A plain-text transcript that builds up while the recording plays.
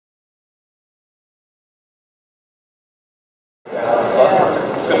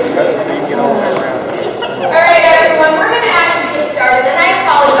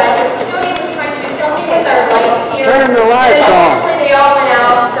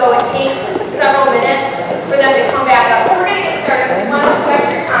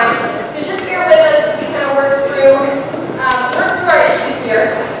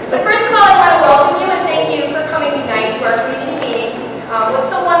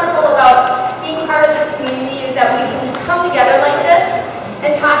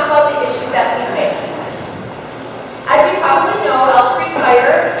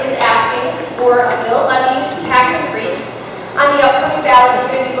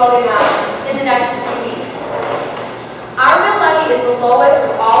voting on in the next few weeks. Our mill levy is the lowest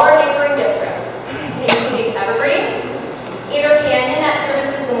of all our neighboring districts, including Evergreen, Inter Canyon that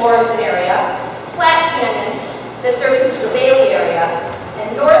services the Morrison area, Platte Canyon that services the Bailey area,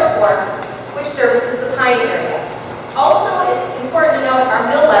 and North Fork, which services the Pine area. Also, it's important to note our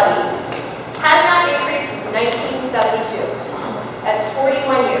mill levy has not increased since 1972. That's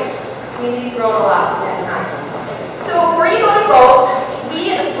 41 years. The community's grown a lot in that time. So before you go to vote,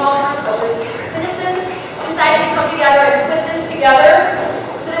 we, a small group of just citizens, decided to come together and put this together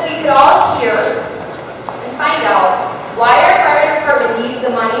so that we could all hear and find out why our fire department needs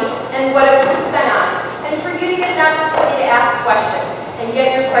the money and what it would be spent on. And for you to get an opportunity to ask questions and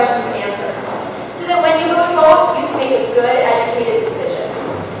get your questions answered. So that when you go to vote, you can make a good, educated decision.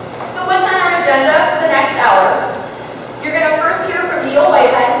 So what's on our agenda for the next hour? You're going to first hear from Neil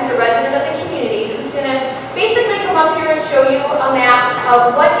Whitehead, who's a resident of the community, who's going to basically come up here and show you a map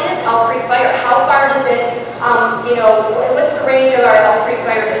of what is Elk Creek Fire, how far does it, what's the range of our Elk Creek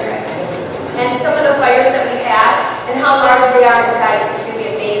Fire District, and some of the fires that we had, and how large they are in size, and you're going to be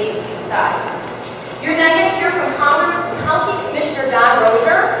amazed to see the size. You're then going to hear from County Commissioner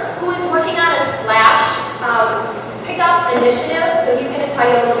Rosier, who is working on a slash pickup initiative, so he's going to tell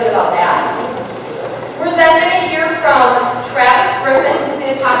you a little bit about that. We're then going to hear from Griffin, who's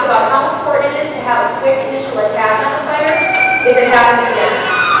going to talk about how important it is to have a quick initial attack on a fire if it happens again.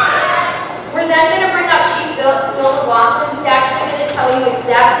 We're then going to bring up Chief McLaughlin, who's actually going to tell you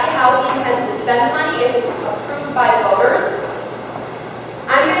exactly how he intends to spend the money if it's approved by the voters.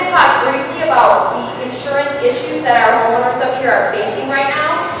 I'm going to talk briefly about the insurance issues that our homeowners up here are facing right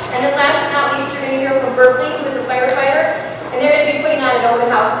now. And then last but not least, you're going to hear from Berkeley, who is a firefighter, and they're going to be putting on an open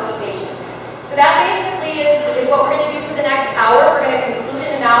house at the station. So that basically is what we're going to do for the next hour. We're going to conclude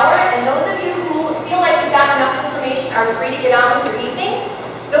in an hour. And those of you who feel like you've got enough information are free to get on with your evening.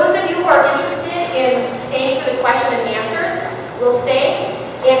 Those of you who are interested in staying for the question and answers will stay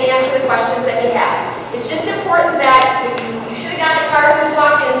and answer the questions that you have. It's just important that if you should have gotten a card when you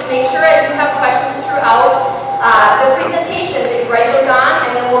walked in, so make sure as you have questions throughout the presentations that you write those on,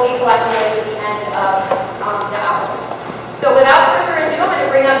 and then we'll be collecting those at the end of the hour. So without further ado, I'm going to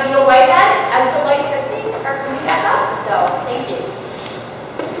bring up Neil Whitehead as the lights, I think, are coming back up. So thank you.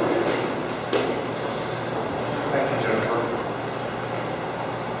 Thank you, Jennifer.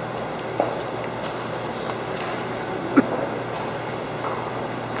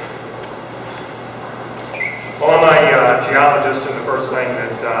 Well, I'm a geologist, and the first thing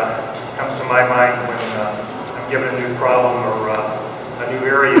that comes to my mind when I'm given a new problem or a new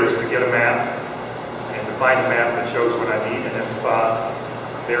area is to get a map and to find a map that shows what I need. And if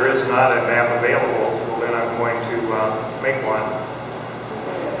there is not a map available, well, then I'm going to make one.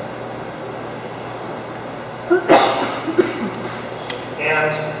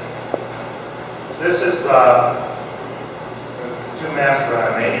 And this is two maps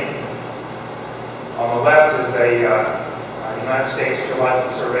that I made. On the left is a United States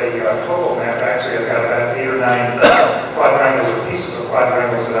Geological Survey total map. Actually, I've got about 8 or 9 quadrangles or pieces of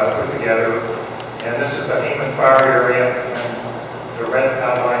quadrangles that I've put together. And this is the Hayman fire area. And the red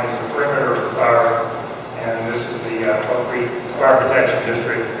outline is the perimeter of the fire. And this is the Elk Creek Fire Protection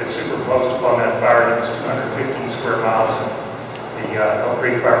District. It's superimposed upon that fire. It's 215 square miles. And the Elk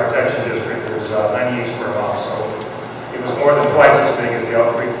Creek Fire Protection District is 98 square miles. So it was more than twice as big as the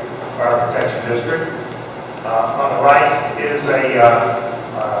Elk Creek Fire Protection District. On the right is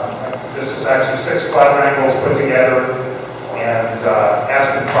this is actually 6 quadrangles put together, and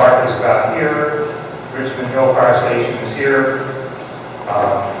Aspen Park is about here, Richmond Hill Fire Station is here,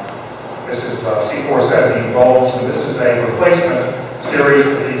 this is C470 volts, and this is a replacement series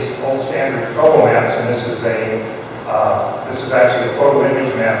for these old standard topo maps, and this is actually a photo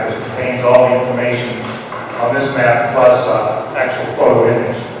image map which contains all the information on this map plus actual photo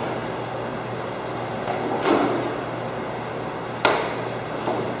image.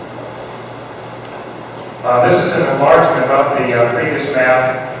 This is an enlargement of the previous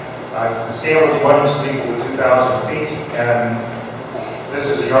map. The scale is 1 inch equal to 2,000 feet, and this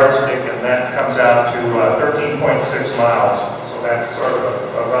is a yardstick, and that comes out to 13.6 miles. So that's sort of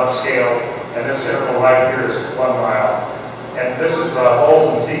a rough scale. And this interval right here is 1 mile. And this is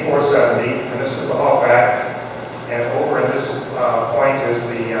holes in C470, and this is the hogback. And over in this point is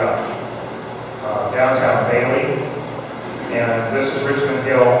the downtown Bailey, and this is Richmond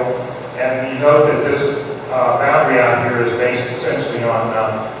Hill. And you note that this boundary out here is based essentially on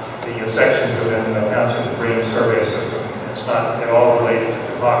the sections within the Township Drainage Survey System. It's not at all related to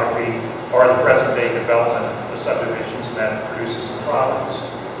topography or the present-day development of the subdivisions, and that produces some problems.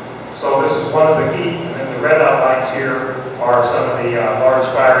 So this is one of the key, and then the red outlines here are some of the large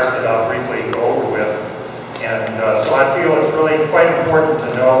fires that I'll briefly go over with. And so I feel it's really quite important to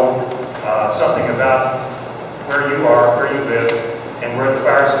know something about where you are, where you live, and where the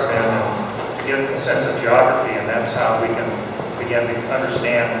fires have been, and to get a sense of geography, and that's how we can begin to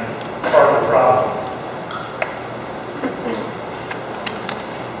understand part of the problem.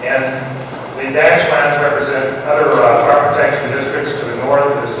 And the dashed lines represent other fire protection districts. To the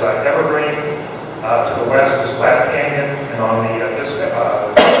north is Evergreen, to the west is Flat Canyon, and on the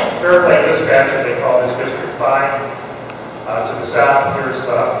Fairplay dispatcher they call this District 5. To the south here's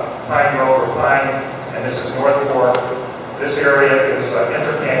Pine Grove or Pine, and this is North Fork. This area is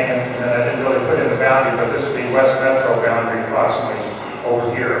Inter Canyon, and I didn't really put in the boundary, but this would be West Metro boundary approximately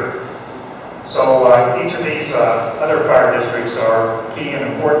over here. So each of these other fire districts are key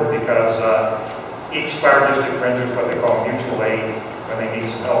and important because each fire district renders what they call mutual aid when they need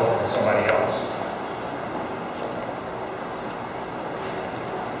some help from somebody else.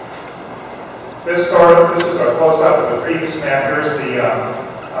 This is a close-up of the previous map. Here's the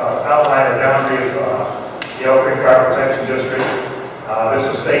outline or boundary of the Elk Creek Fire Protection District.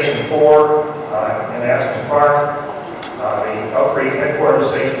 This is Station 4 in Aspen Park. The Elk Creek Headquarters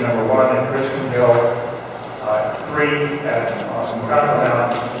Station number 1 at Richmond Hill, 3 at McLaughlin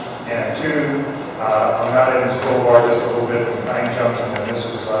Mountain, and 2 on Mount Evans Boulevard, just a little bit from Pine Junction, and this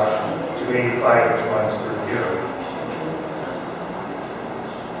is 285, which runs through here.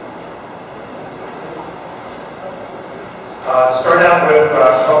 To start out with,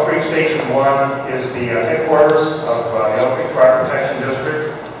 Elk Creek Station 1 is the headquarters of the Elk Creek Fire Protection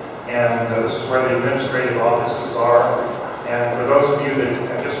District, and this is where the administrative offices are. And for those of you that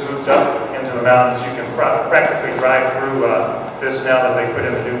have just moved up into the mountains, you can practically drive through this now that they put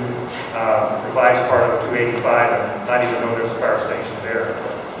in the new revised part of 285 and not even know there's a fire station there.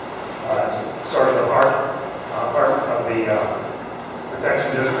 It's sort of the heart of the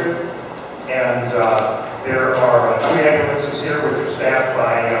protection district. And there are 2 ambulances here, which are staffed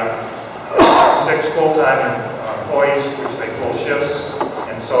by 6 full-time employees, which they pull shifts.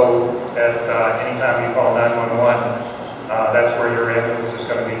 And so at any time you call 911, that's where your ambulance is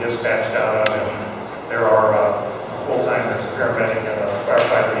going to be dispatched out of. And there are full-time, there's a paramedic and a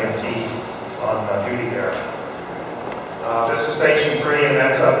firefighter EMT on duty there. This is Station 3, and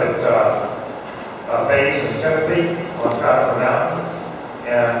that's up at Bays and Timothy on Conifer Mountain.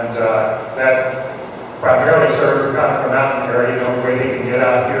 And that primarily serves the Conifer Mountain area. The only way they can get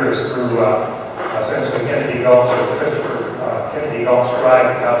out here is through essentially Kennedy Gulch or Christopher Kennedy Gulch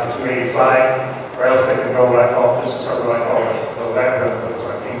Drive out to 285, or else they can go what I call, this is sort of what I call the labyrinth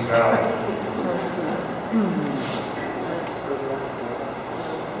of Kings Valley.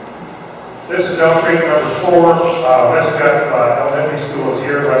 This is Elk Creek number 4. West Jeff Elementary School is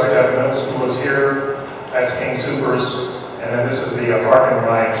here, West Jeff Middle School is here. That's King Supers. And then this is the park and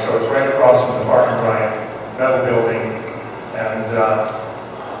ride, so it's right across from the park and ride, another building, and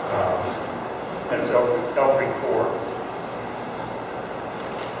it's Elk Creek 4.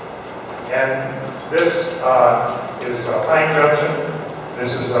 And this is Pine Junction,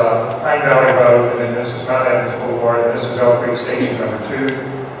 this is Pine Valley Road, and then this is Mount Evans Boulevard, and this is Elk Creek Station number 2.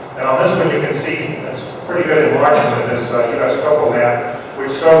 And on this one you can see, it's pretty good enlargement of this U.S. topo map,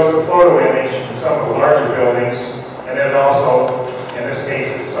 which shows the photo image in some of the larger buildings. And then also, in this case,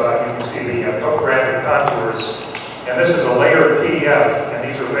 it's, you can see the topographic contours. And this is a layered PDF, and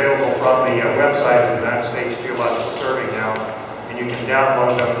these are available from the website of the United States Geological Survey now. And you can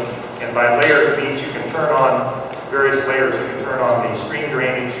download them. And by layered, it means you can turn on various layers. You can turn on the stream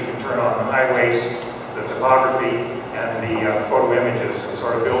drainage, you can turn on the highways, the topography, and the photo images, and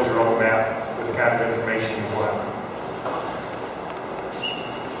sort of build your own map with the kind of information you want.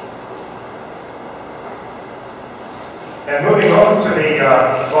 And moving on to the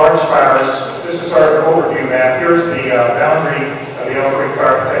large fires, this is sort of an overview map. Here's the boundary of the Elk Creek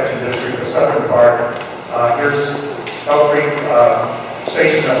Fire Protection District, the southern part. Here's Elk Creek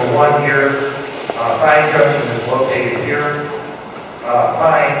Station number 1 here. Pine Junction is located here.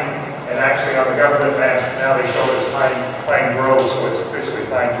 Pine, and actually on the government maps now they show it as Pine Grove, so it's officially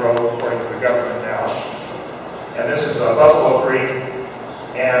Pine Grove according to the government now. And this is Buffalo Creek,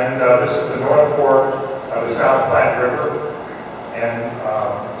 and this is the North Fork of the South Platte River, and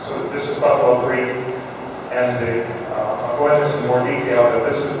so this is Buffalo Creek, and I'll go into some more detail, but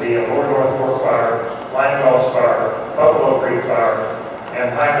this is the Lower North Fork Fire, Line Gulch Fire, Buffalo Creek Fire,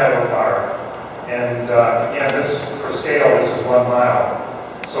 and High Meadow Fire. And again, this, for scale, this is 1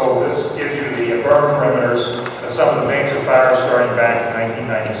 mile. So this gives you the burn perimeters of some of the major fires starting back in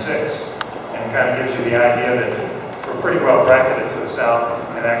 1996, and kind of gives you the idea that we're pretty well bracketed to the south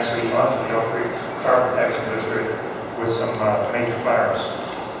and actually onto the Elk Creek Fire Protection District, with some major fires.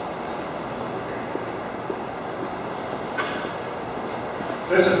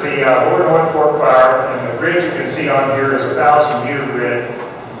 This is the Lower North Fork fire, and the grid you can see on here is a 1,000-meter grid.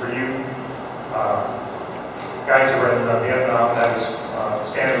 For you guys who are in Vietnam, that is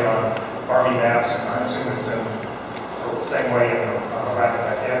standard on Army maps, and I assume it's in the same way in back in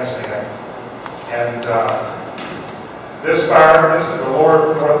Afghanistan. And this fire, this is the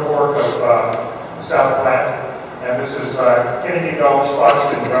Lower North Fork of South Platte, and this is Kennedy Gulch,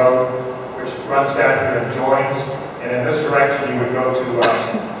 Foxton Road, which runs down here and joins. And in this direction, you would go to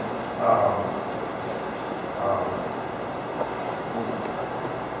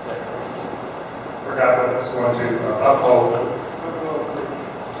forgot what it's going to upload.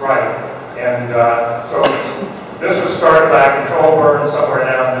 Right. And so this was started by a control burn somewhere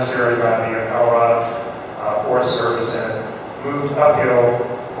down in this area by the Colorado Forest Service, and it moved uphill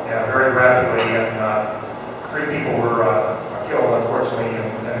very rapidly, and 3 people were killed, unfortunately,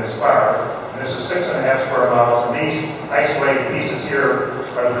 in this fire. This is 6.5 square miles, and these isolated pieces here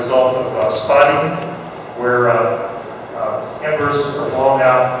are the result of spotting, where embers are blown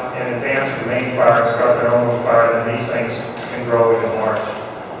out in advance of the main fire and start their own little fire, and then these things can grow and enlarge.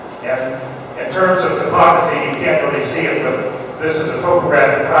 And in terms of topography, you can't really see it, but this is a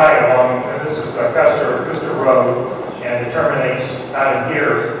topographic high along, and this is Custer Road, and it terminates out in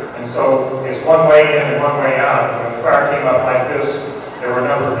here. And so it's one way in and one way out. When the fire came up like this, there were a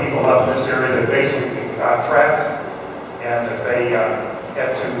number of people up in this area that basically got trapped, and that they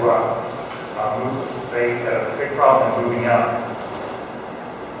had to move. They had a big problem moving out.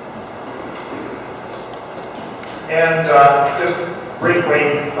 And just briefly,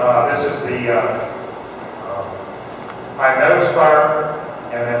 this is the Pine Meadows fire,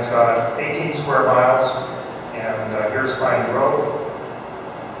 and it's 18 square miles. And here's Pine Grove.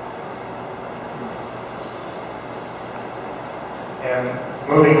 And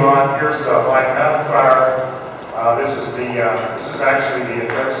moving on, here's Black Mountain Fire. This is actually the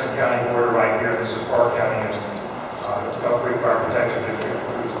Jefferson County border right here. This is Park County, and the Elk Creek Fire Protection District,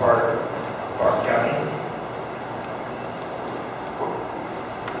 which is part of Park County.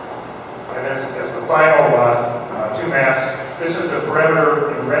 And as the final 2 maps, this is the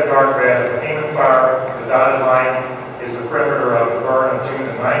perimeter in red dark red of the Hayman Fire. The dotted line is the perimeter of the burn of June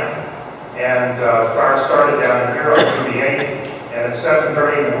the 9th. And the fire started down here on June the 8th. And at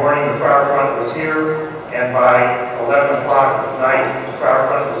 7:30 in the morning, the fire front was here, and by 11 o'clock at night, the fire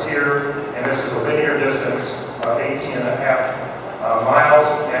front was here, and this is a linear distance of 18.5 miles,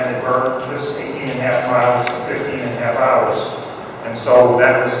 and it burned this 18.5 miles in 15.5 hours. And so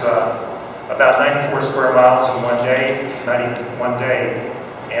that was about 94 square miles in 1 day, 91 day,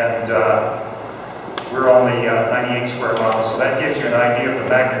 and we're only 98 square miles. So that gives you an idea of the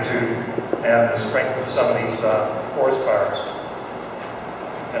magnitude and the strength of some of these forest fires.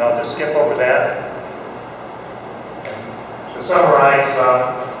 And I'll just skip over that. And to summarize,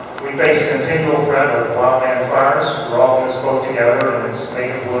 we face a continual threat of wildland fires. We're all in this boat together, and it's made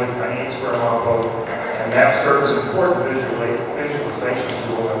of wood, 98 square mile boat. And that serves as an important visualization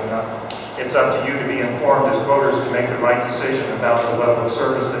tool. And it's up to you to be informed as voters to make the right decision about the level of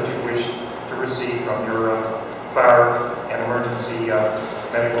service that you wish to receive from your fire and emergency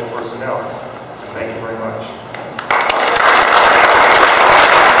medical personnel. And thank you very much.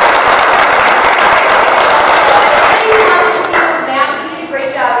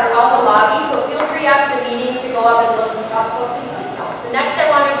 They're all in the lobby, so feel free after the meeting to go up and look up close and personal. So next I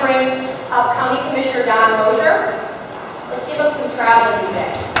want to bring up County Commissioner Rosier. Let's give him some traveling music.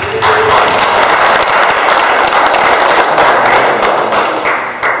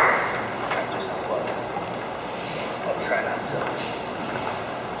 I'll try not to.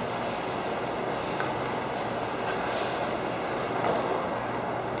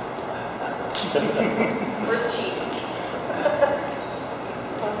 Where's Chief?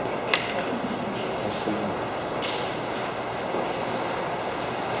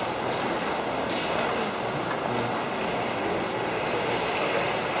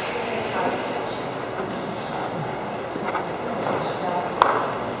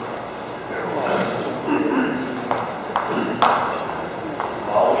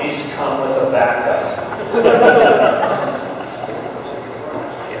 Always come with a backup.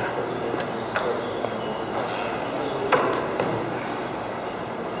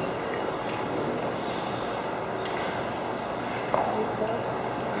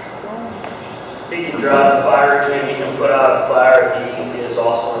 He can drive a fire engine, he can put out a fire, he is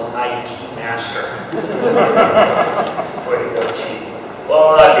also an IT master. Way to go, Chief.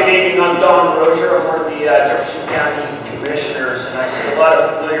 Well, good evening, I'm Don Rosier. I'm one of the Jefferson County Commissioners, and I see a lot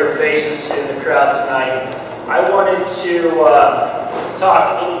of familiar faces in the crowd tonight. I wanted to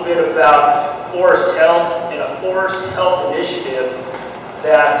talk a little bit about forest health and a forest health initiative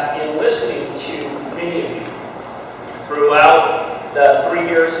that, in listening to many of you throughout the 3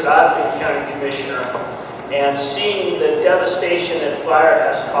 years that I've been county commissioner, and seeing the devastation that fire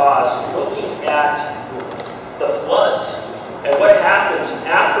has caused, looking at the floods and what happens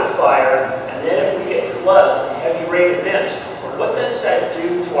after fire, and then if we get floods and heavy rain events, what does that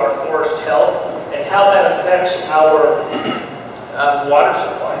do to our forest health and how that affects our water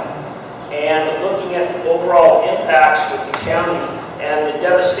supply? And looking at the overall impacts with the county and the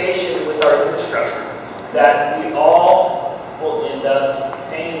devastation with our infrastructure that we all will end up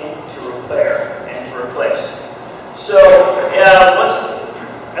paying to repair and to replace. So,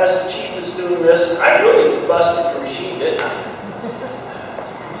 as the chief is doing this, I really busted the machine, didn't I?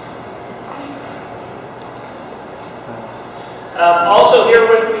 Also here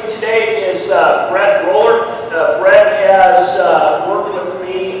with me today is Brett Roller. Brett has worked with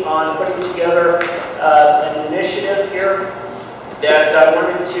me on putting together an initiative here that I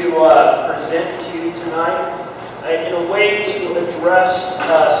wanted to present to you tonight in a way to address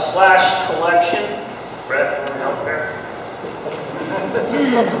slash collection. Brett, you want to help there?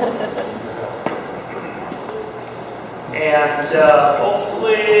 And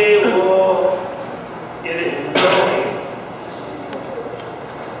hopefully we'll get it going.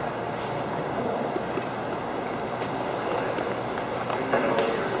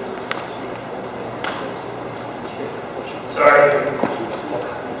 Sorry.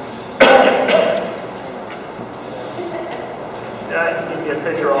 Yeah, I can give you a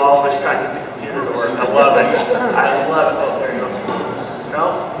picture of all of us trying to get the computer to work. I love it. I love it. Oh, there you go. No?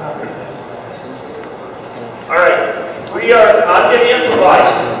 All right. I'm going to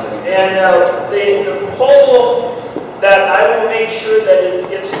improvise. And the proposal that I will make sure that it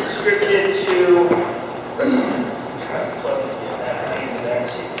gets distributed to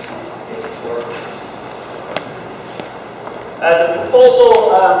the proposal,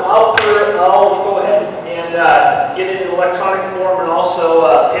 I'll go ahead and get it in electronic form and also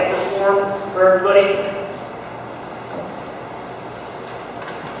paper form for everybody.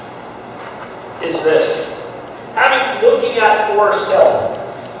 Is this. Looking at forest health,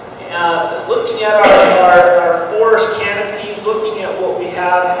 looking at our forest canopy, looking at what we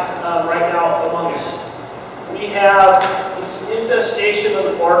have right now among us. We have the infestation of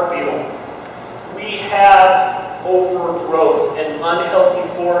the bark beetle. We have overgrowth and unhealthy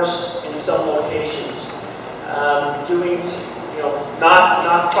forests in some locations. Doing,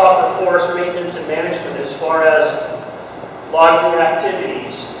 not proper forest maintenance and management as far as logging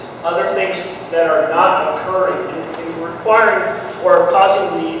activities, other things that are not occurring and requiring or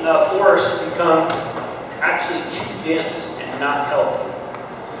causing the forest to become actually too dense and not healthy.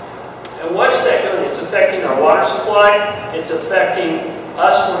 And what is that doing? It's affecting our water supply. It's affecting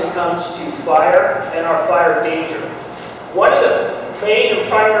us when it comes to fire and our fire danger. One of the main and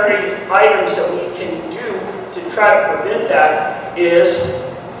primary items that we can do to try to prevent that is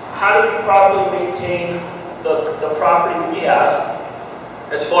how do we properly maintain the property we have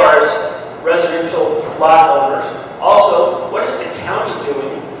as far as residential lot owners. Also, what is the county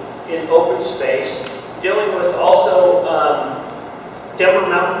doing in open space, dealing with also Denver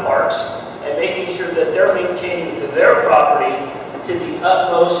Mountain Parks and making sure that they're maintaining their property to the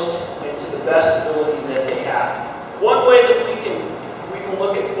utmost and to the best ability that they have. One way that we can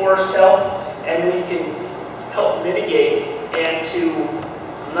look at forest health and we can help mitigate and to,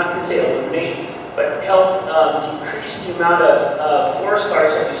 I'm not going to say eliminate, but help decrease the amount of forest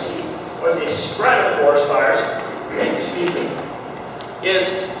fires that we see, or the spread of forest fires, excuse me, is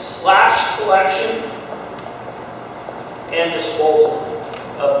slash collection and disposal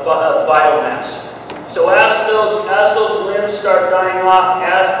of biomass. So as those limbs start dying off,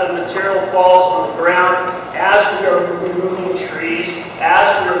 as the material falls on the ground, as we are removing trees, as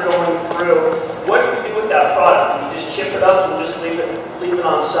we are going through, what do we do with that product? Do we just chip it up and just leave it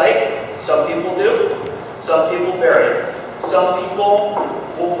on site? Some people do. Some people bury it. Some people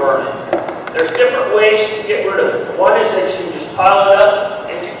will burn it. There's different ways to get rid of it. One is that you can just pile it up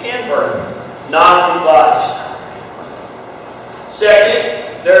and you can burn it. Not advised. Second,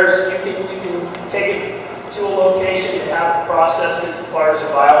 you can take it to a location and have it processed as far as the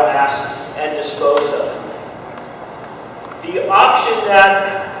biomass and disposed of. The option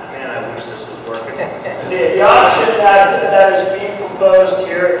that, man, I wish this was working. The option that is being proposed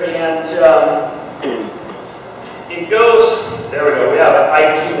here, and it goes, there we go, we have an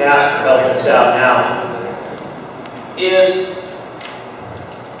IT master helping us out now, is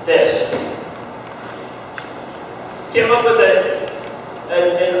this. Came up with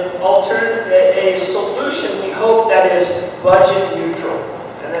a solution we hope that is budget neutral.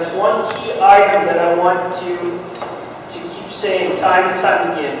 And that's one key item that I want to keep saying time and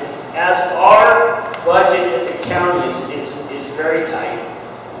time again. As our budget at the county is very tight,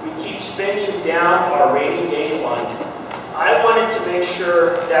 we keep spending down our rainy day fund. I wanted to make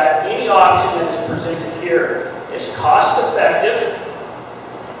sure that any option that is presented here is cost effective,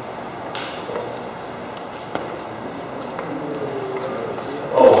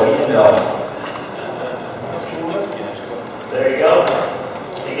 there you go.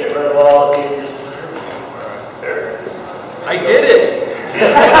 You get rid of all of these. There. I did it.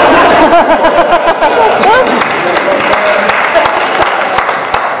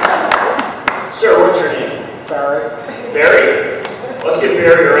 Sir, what's your name? Barry. Barry. Let's get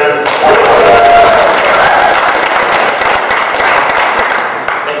Barry around.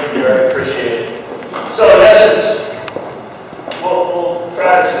 Thank you, Barry. Appreciate it. So, in essence, we'll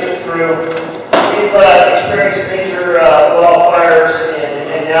try to skip through. We've experienced major wildfires,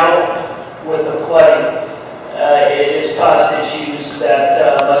 and now with the flooding, it has caused issues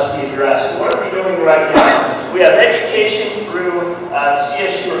that must be addressed. What are we doing right now? We have education through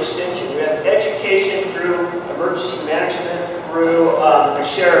CSU Extension. We have education through emergency management through the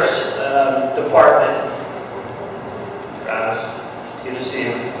Sheriff's Department. Travis, it's good to see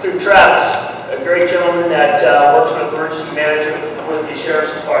you. Through Travis, a great gentleman that works with emergency management with the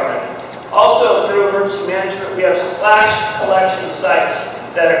Sheriff's Department. Also, through emergency management, we have slash collection sites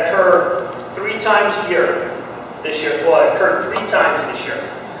that occur 3 times a year this year. Well, it occurred 3 times this year.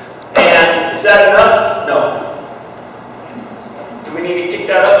 And is that enough? No. Do we need to kick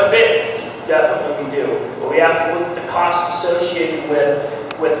that up a bit? Definitely we do. But we have to look at the costs associated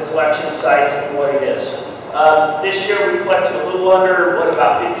with collection sites and what it is. This year we collected a little under,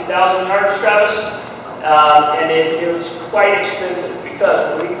 about 50,000 yards, Travis? And it was quite expensive.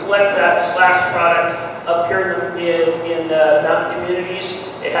 Because when we collect that slash product up here in the mountain communities,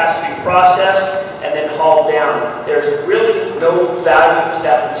 it has to be processed and then hauled down. There's really no value to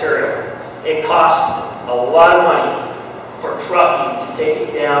that material. It costs a lot of money for trucking to take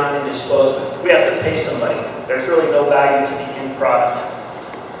it down and dispose of it. We have to pay somebody. There's really no value to the end product.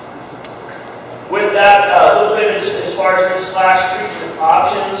 With that, a little bit as far as the slash treatment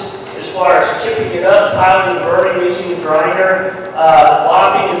options. As far as chipping it up, piling and burning using the grinder,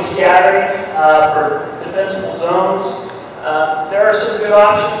 lopping and scattering for defensible zones. There are some good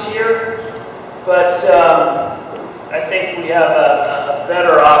options here, but I think we have a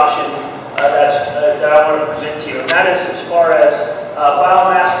better option that I want to present to you, and that is as far as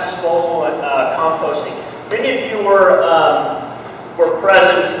biomass disposal and composting. Many of you were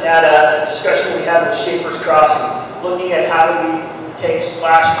present at a discussion we had with Schaefer's Crossing, looking at how do we take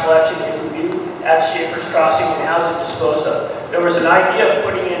slash collection if we do at Schaefer's Crossing and how's it disposed of. There was an idea of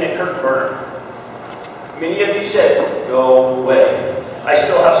putting in a curtain burner. Many of you said, no way. I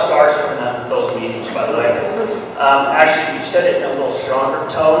still have scars from those meetings, by the way. Actually, you said it in a little stronger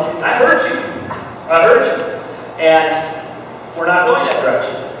tone. I heard you. I heard you. And we're not going that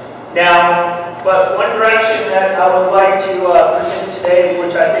direction. Now, but one direction that I would like to present today,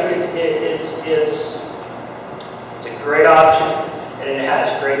 which I think it's a great option, and it has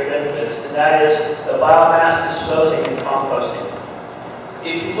great benefits, and that is the biomass disposing and composting.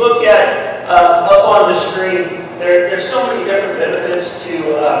 If you look at up on the screen, there's so many different benefits to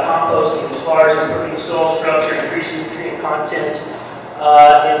composting as far as improving soil structure, increasing nutrient content,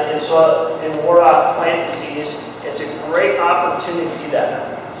 and soil, and ward off plant disease. It's a great opportunity to do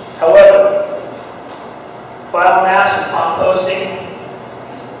that. However, biomass and composting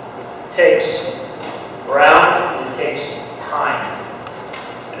takes ground and it takes time.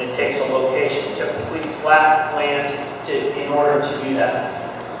 And it takes a location, typically flat land, in order to do that.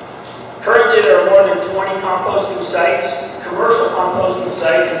 Currently, there are more than 20 composting sites, commercial composting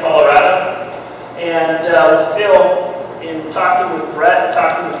sites in Colorado. And we feel, in talking with Brett and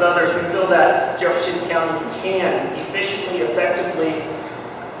talking with others, we feel that Jefferson County can efficiently, effectively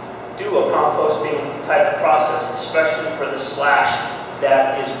do a composting type of process, especially for the slash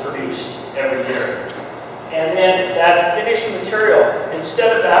that is produced every year. And then that finished material,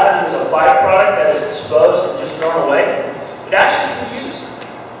 instead of that as a byproduct that is disposed and just thrown away, it actually can be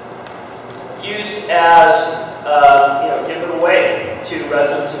used as, given away to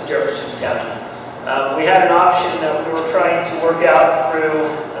residents of Jefferson County. We had an option that we were trying to work out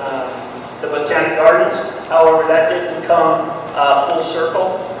through the Botanic Gardens. However, that didn't come full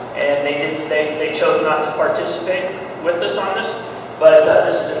circle, and they chose not to participate with us on this. But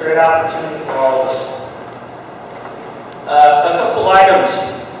this is a great opportunity for all of us. A couple items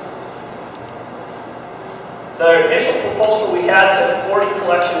The initial proposal we had said 40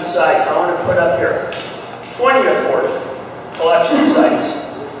 collection sites. I want to put up here 20 to 40 collection sites.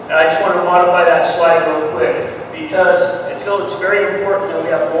 And I just want to modify that slide real quick because I feel it's very important that we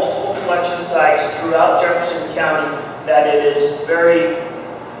have multiple collection sites throughout Jefferson County, that it is very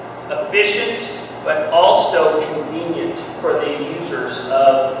efficient but also convenient for the users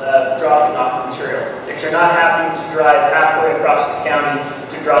of dropping off material. That you're not having to drive halfway across the county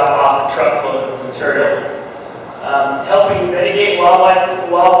to drop off a truckload of material. Helping mitigate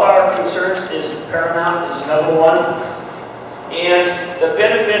wildfire concerns is paramount, is number one. And the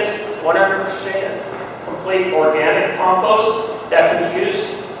benefits, 100% complete organic compost that can be used.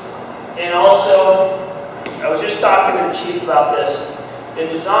 And also, I was just talking to the chief about this. The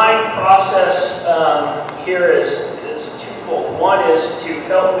design process here is twofold. One is to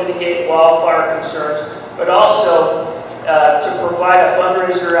help mitigate wildfire concerns, but also to provide a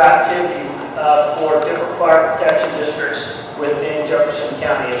fundraiser activity for different fire protection districts within Jefferson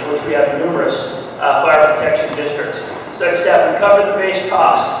County, of which we have numerous fire protection districts, such that we cover the base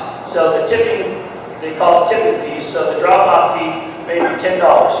cost. So the tipping, they call it tipping fees, so the drop-off fee may be $10.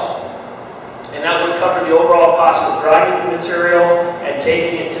 And that would cover the overall cost of driving the material and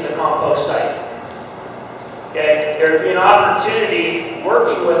taking it to the compost site. Okay, there would be an opportunity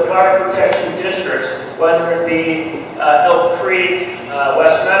working with fire protection districts, whether it be Elk Creek,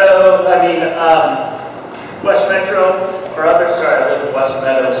 West Metro, or others. Sorry, I live in West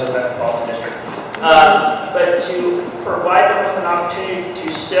Meadows, so Metropolitan District. But to provide them with an opportunity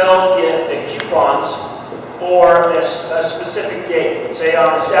to sell the coupons for a specific date. Say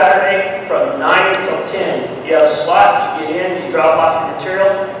on a Saturday from 9 until 10, you have a slot, you get in, you drop off your material,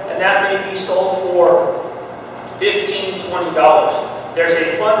 and that may be sold for $15, $20. There's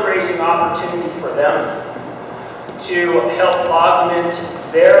a fundraising opportunity for them to help augment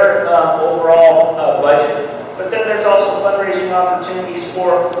their overall budget. But then there's also fundraising opportunities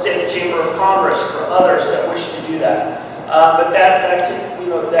for, say, the Chamber of Commerce, for others that wish to do that. But that can be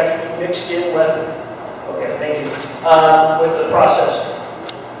mixed in with. Okay, thank you. With the process.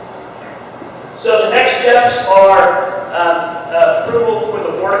 So the next steps are approval for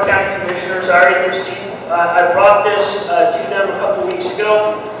the Board of County Commissioners. I already received, I brought this to them a couple weeks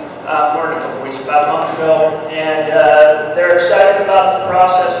ago, more than a couple weeks, about a month ago, and they're excited about the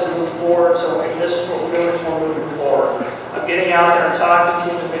process to move forward, so this is what we're doing, so we're moving forward. I'm getting out there and talking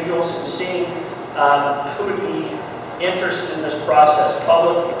to individuals and seeing who would be interested in this process,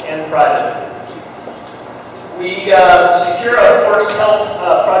 public and private. We secure our first health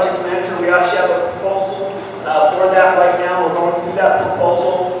project manager. We actually have a proposal for that right now. We're going through that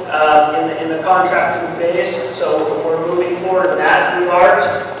proposal in the contracting phase, so we're moving forward in that regard.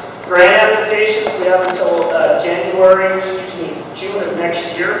 Grant applications, we have until June of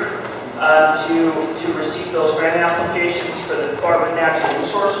next year to receive those grant applications for the Department of Natural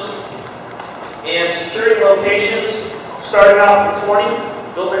Resources. And securing locations, starting off with 20,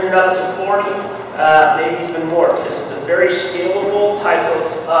 building it up to 40. Maybe even more. This is a very scalable type of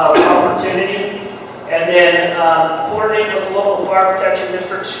opportunity. And then coordinate with local fire protection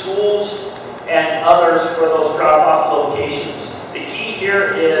districts, schools, and others for those drop-off locations. The key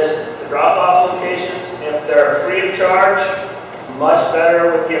here is the drop-off locations. If they're free of charge, much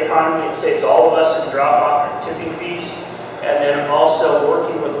better with the economy. It saves all of us in drop-off and tipping fees. And then also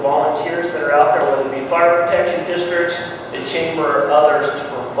working with volunteers that are out there, whether it be fire protection districts, the chamber, or others, to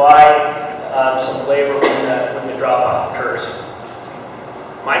provide some labor when the drop-off occurs.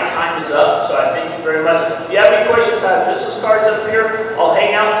 My time is up, so I thank you very much. If you have any questions, I have business cards up here. I'll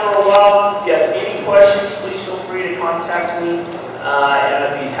hang out for a while. If you have any questions, please feel free to contact me, and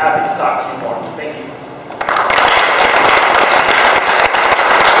I'd be happy to talk to you more. Thank you.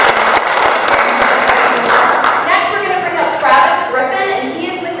 Next, we're going to bring up Travis Griffin, and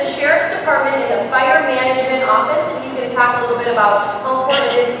he is with the Sheriff's Department in the Fire Management Office, and he's going to talk a little bit about how important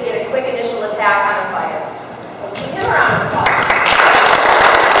it is to get a quick initial attack on a fire. We'll keep him around for a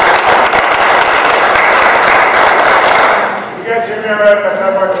You guys hear me all right back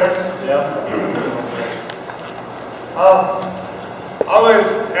up like this? Yeah. I was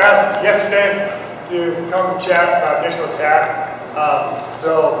asked yesterday to come chat about initial attack.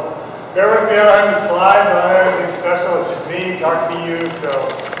 So bear with me, I don't have any slides, I don't have anything special, it's just me talking to you. So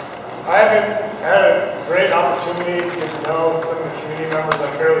I haven't had a great opportunity to get to know some of the community members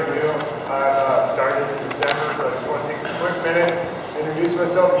I'm fairly new. I started in December, so I just want to take a quick minute, introduce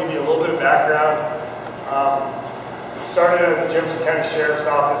myself, give you a little bit of background. Started as a Jefferson County Sheriff's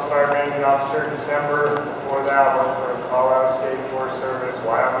Office Fire Management Officer in December. Before that, I worked for the Colorado State Forest Service,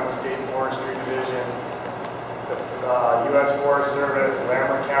 Wyoming State Forestry Division, the U.S. Forest Service,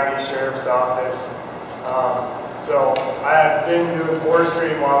 Lambert County Sheriff's Office, So I have been doing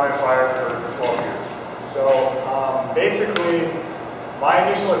forestry and wildland fire for 12 years. So basically, my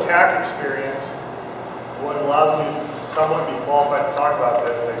initial attack experience, what allows me to somewhat be qualified to talk about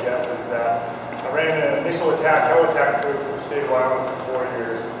this, I guess, is that I ran an initial attack, hell attack crew for the state of Wyoming for 4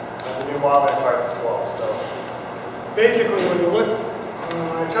 years, and the new wildland fire for 12. So basically, when you look,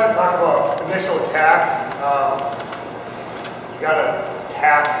 when I try to talk about initial attack, you got to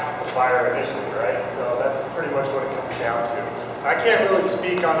attack the fire initially, right? So that's pretty much what it comes down to. I can't really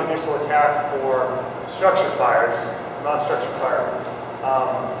speak on initial attack for structure fires. It's not a structure fire.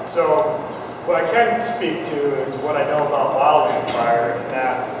 So what I can speak to is what I know about wildland fire, and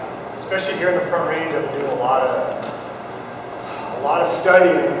that, especially here in the Front Range, I've been doing a lot of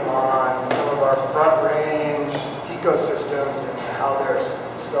studying on some of our Front Range ecosystems and how they're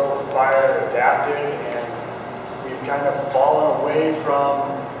so fire adapted, and we've kind of fallen away from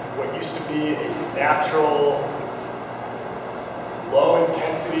what used to be a natural low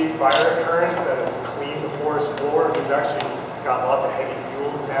intensity fire occurrence that has cleaned the forest floor. We've actually got lots of heavy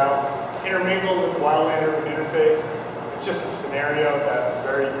fuels now intermingled with wildland urban interface. It's just a scenario that's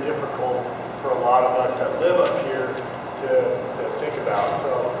very difficult for a lot of us that live up here to think about.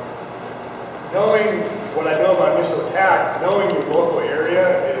 So knowing what I know about initial attack, knowing your local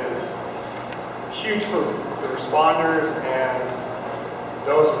area is huge for the responders and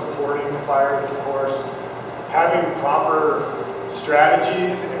those reporting the fires, of course. Having proper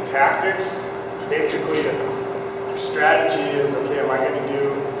strategies and tactics, basically your strategy is, okay, am I going to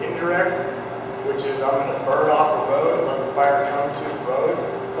do indirect, which is I'm going to burn off a road and let the fire come to the road,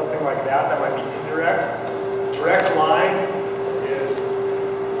 something like that. That might be indirect. Direct line is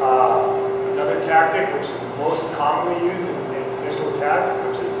another tactic which is most commonly used in initial attack,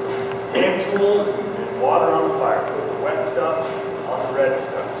 which is hand tools and water on the fire. Put the wet stuff on the red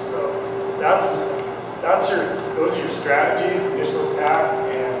stuff. So those are your strategies: initial attack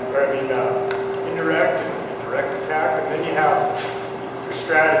indirect and direct attack, and then you have your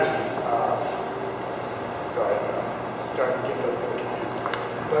strategies. Sorry, I'm starting to get those a little confused.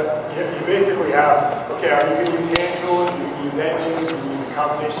 But you basically have, okay, are you going to use hand tools? You can use engines. You can use a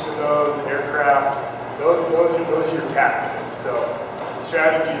combination of those, aircraft. Those are your tactics. So the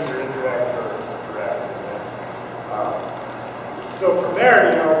strategies are indirect or direct. So from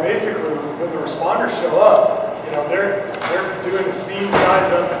there, basically when the responders show up, they're doing the scene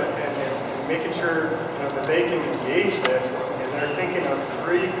size up and making sure that they can engage this, and they're thinking of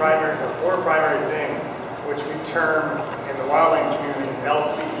 4 primary things, which we term in the wildland community as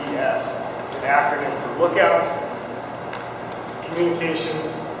LCES. It's an acronym for lookouts, communications,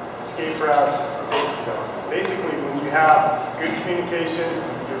 escape routes, safety zones. Basically, when you have good communications,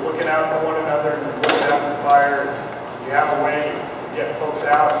 you're looking out for one another, and you're looking out for fire, you have a way to get folks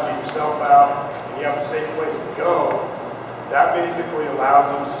out, get yourself out, and you have a safe place to go, that basically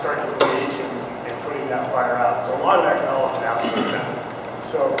allows you to start engaging and putting that fire out. So a lot of that can all happen after the fact.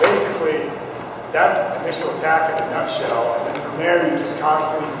 So basically, that's initial attack in a nutshell, and then from there you're just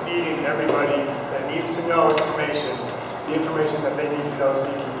constantly feeding everybody that needs to know information, the information that they need to know, so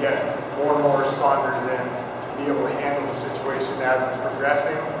you can get more and more responders in to be able to handle the situation as it's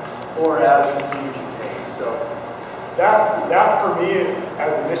progressing or as it's being contained. So that for me,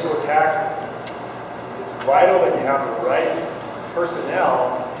 as initial attack, is vital that you have the right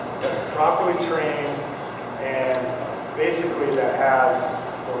personnel that's properly trained and basically that has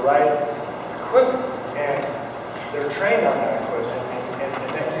the right equipment, and they're trained on that equipment, and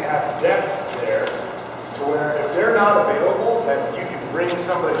then you have depth there to where if they're not available, then you can bring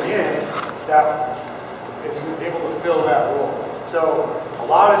somebody in that is able to fill that role. So a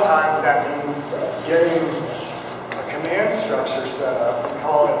lot of times that means getting command structure set up. We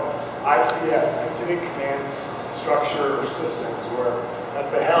call it ICS, Incident Command Structure Systems, where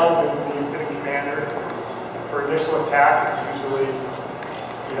at the helm is the incident commander. For initial attack, it's usually,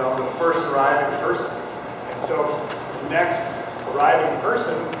 the first arriving person. And so the next arriving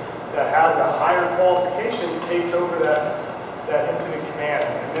person that has a higher qualification takes over that incident command.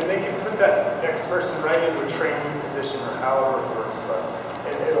 And then they can put that next person right into a training position or however it works. But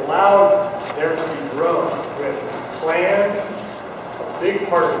it allows there to be growth with plans, a big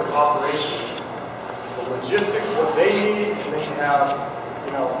part of its operations, the logistics, what they need, and then you have,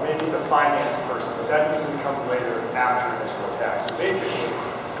 maybe the finance person, but that usually comes later after initial attack. So basically,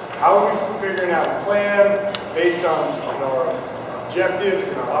 how are we figuring out a plan based on our objectives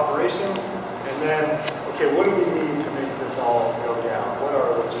and our operations, and then, okay, what do we need to make this all go down? What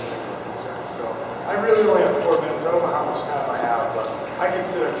are our logistical concerns? So I really only have 4 minutes. I don't know how much time I have, but I can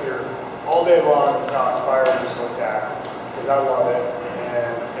sit up here all day long and talk fire initial attack because I love it,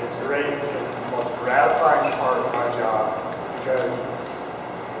 and it's great because the most gratifying part of my job, because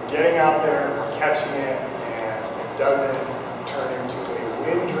getting out there, we're catching it, and it doesn't turn into a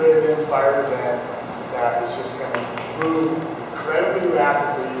wind-driven fire event that is just going to move incredibly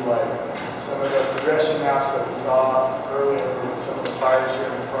rapidly, like some of the progression maps that we saw earlier with some of the fires here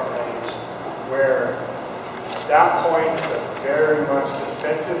in the Front Range, where at that point it's a very much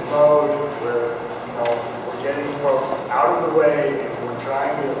defensive mode where we're getting folks out of the way and we're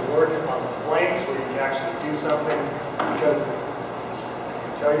trying to work on the flanks where you can actually do something, because I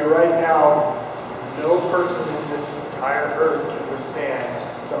can tell you right now, no person in this entire earth can withstand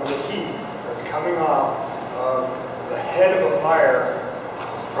some of the heat that's coming off of the head of a fire,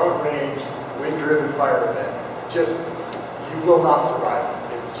 Front Range, wind-driven fire event. Just, you will not survive.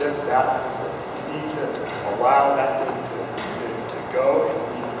 It's just that simple. You need to allow that thing to go, and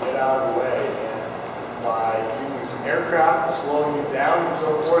you need to get out of the way. And by using some aircraft, slowing it down and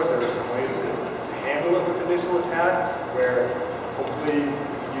so forth, there are some ways to handle it with initial attack, where hopefully you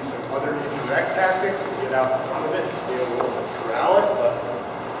can use some other indirect tactics to get out in front of it, to be able to corral it, but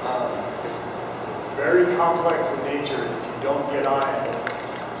it's very complex in nature if you don't get on it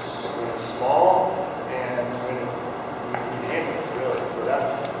when it's small and when you can handle it, really. So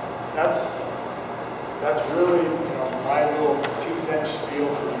that's really my little 2-cent spiel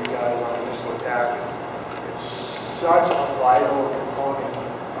for you guys on initial attack. It's such a vital component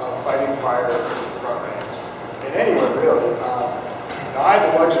of fighting fire in the Front Range, and anywhere really. I had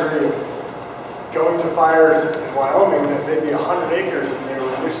the luxury of going to fires in Wyoming that may be 100 acres and they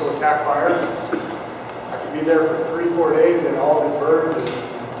were initial attack fires. I could be there for 3-4 days and all it burns is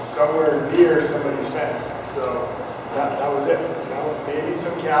somewhere near somebody's fence. So that was it. Maybe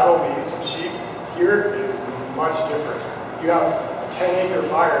some cattle, maybe some sheep. Here it is much different. You have a 10-acre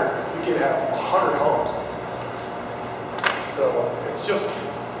fire, you can have 100 homes. So it's just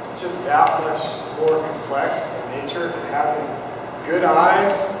that much more complex in nature, and having good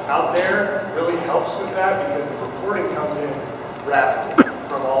eyes out there really helps with that, because the reporting comes in rapidly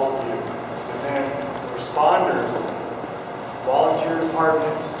from all of you. And then the responders, volunteer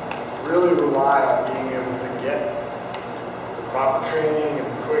departments really rely on being able to get the proper training and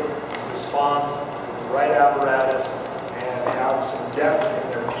the quick response, the right apparatus, and have some depth in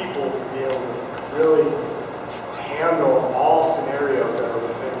their people to be able to really handle all scenarios that are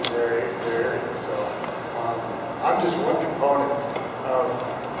within their area. So I'm just one component of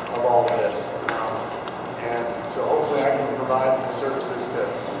all of this. And so hopefully I can provide some services to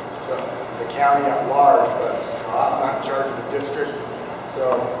the county at large, but I'm not in charge of the district.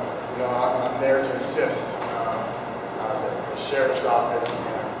 So I'm there to assist the sheriff's office and the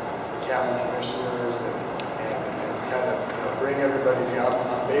county commissioners and kind of bring everybody together.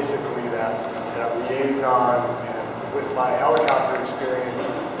 I'm basically that liaison, and with my helicopter experience,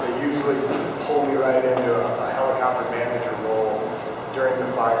 they usually pull me right into a helicopter manager role during the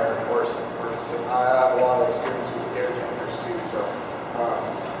fire. Of course, I have a lot of experience with air tankers too, so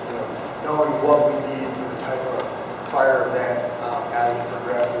knowing what we need for the type of fire event as it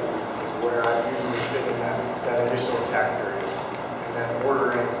progresses is where I usually fit in that initial attack period. And then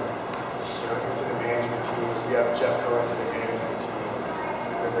ordering incident management teams. We have a Jeffco incident management team,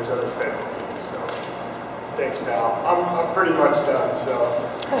 and then there's other federal teams. So thanks, pal. I'm pretty much done. So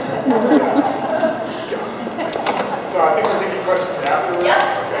so I think we're taking questions afterwards. Yep,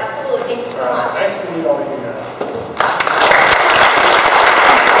 absolutely. Thank you so much. Nice to meet all of you guys.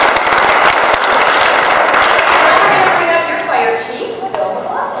 Now we're going to bring up your fire chief, Bill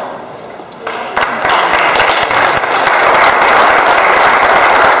McLaughlin.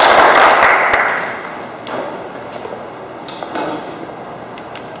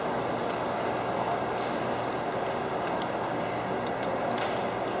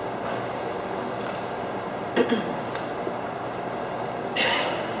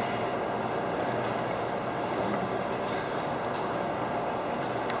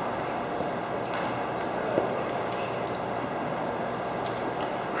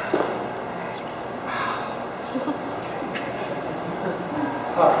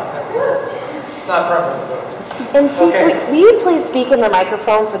 And Chief, will you please speak in the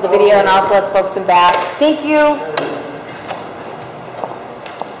microphone for the video and also us folks in back? Thank you.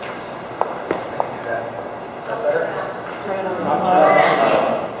 Is that better? Turn it on.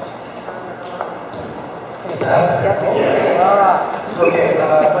 Is that better? Okay,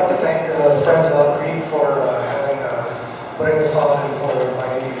 I'd like to thank the Friends of Elk Creek for putting this on and for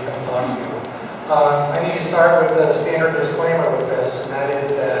inviting me to come talk to you. I need to start with a standard disclaimer with this, and that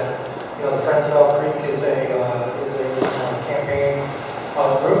is that the Friends of Elk Creek is a campaign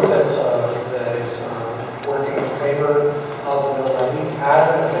group that is working in favor of the mill levy.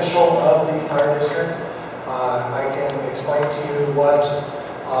 As an official of the fire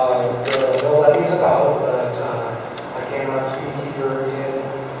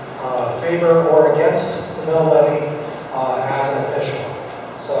favor or against the mill levy as an official.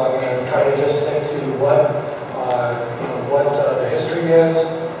 So I'm going to try to just stick to what the history is,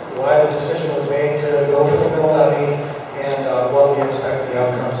 why the decision was made to go for the mill levy, and what we expect the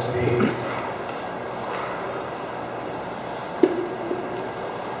outcomes to be.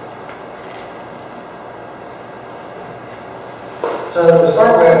 So to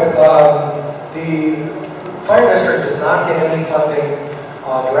start with, the fire district does not get any funding,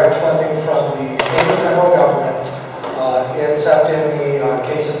 direct funding from the state or federal government, except in the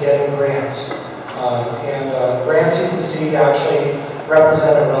case of getting grants. Grants, you can see, actually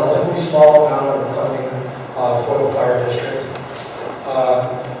represent a relatively small amount of the funding for the fire district.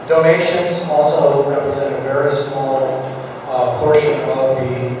 Donations also represent a very small portion of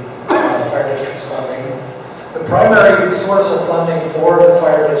the fire district's funding. The primary source of funding for the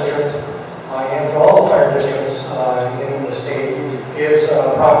fire district and for all the fire districts in the state is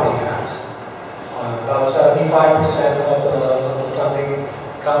property tax. About 75% of the funding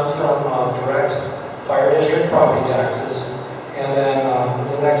comes from direct fire district property taxes. And then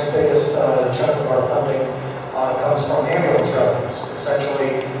the next biggest chunk of our funding comes from ambulance revenues.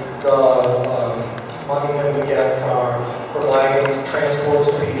 Essentially, the money that we get for providing transports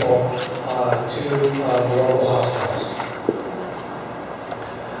to people to the local hospitals.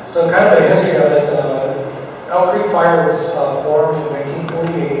 So kind of a history of it, Elk Creek Fire was formed in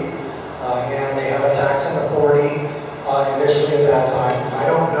 1948, and they had a taxing authority initially at that time. I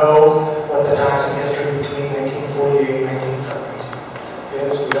don't know what the taxing history between 1948 and 1972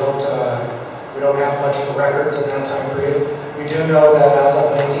 is. We don't have much of records in that time period. We do know that as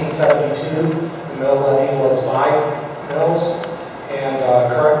of 1972, the mill levy was 5 mills, and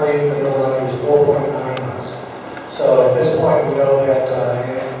currently the mill levy is 4.9 mills. So at this point, we know that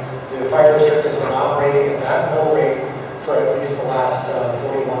the fire district has been operating at that mill rate for at least the last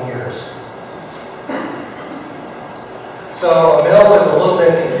 41 years. So a mill is a little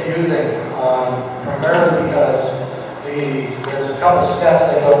bit confusing, primarily because there's a couple steps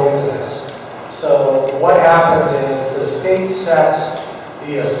that go into this. So what happens is the state sets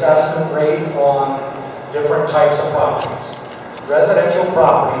the assessment rate on different types of properties. Residential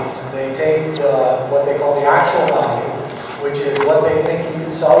properties, they take what they call the actual value, which is what they think you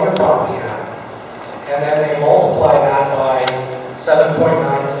can sell your property at, and then they multiply that by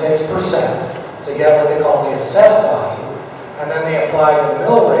 7.96% to get what they call the assessed value, and then they apply the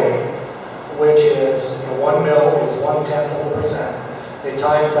mill rate, which is 1 mil is 1/10%. They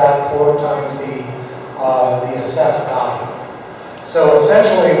times that 4 times the assessed value. So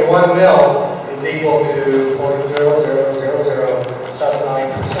essentially, 1 mil is equal to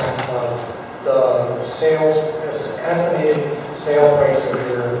 0.000079% of the estimated sale price of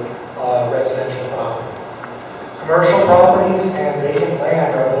your residential property. Commercial properties and vacant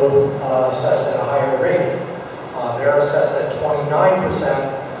land are both assessed at a higher rate. They're assessed at 29%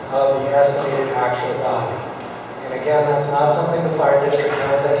 of the estimated actual value. And again, that's not something the fire district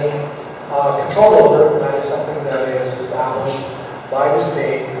has any control over. That is something that is established by the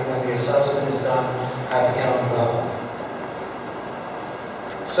state, and then the assessment is done at the county level.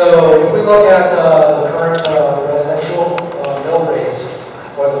 So if we look at the current residential mill rates,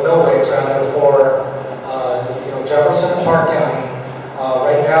 or the mill rates rather, for Jefferson and Park County,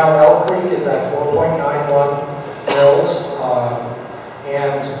 right now Elk Creek is at 4.91 mills,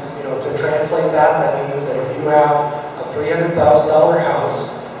 and to translate that, that means that if you have a $300,000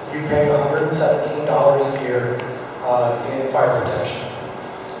 house, you pay $117 a year in fire protection.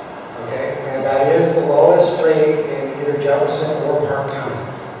 Okay, and that is the lowest rate in either Jefferson or Park County.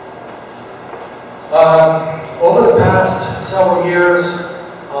 Over the past several years,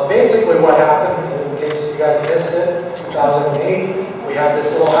 basically what happened, in case you guys missed it, 2008, we had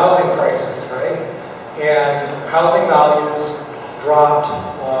this little housing crisis, right? And housing values dropped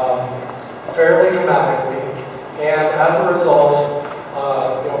fairly dramatically, and as a result,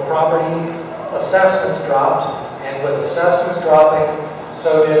 property assessments dropped, and with assessments dropping,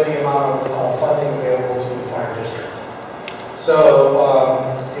 so did the amount of funding available to the fire district. So,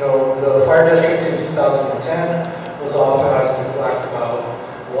 the fire district in 2010 was authorized to collect about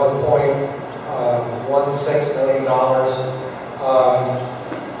 $1.16 million.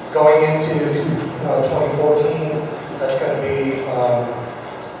 Going into 2014, that's going to be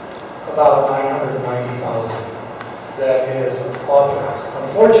about $990,000 that is authorized.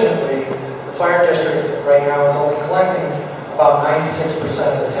 Unfortunately, the fire district right now is only collecting about 96% of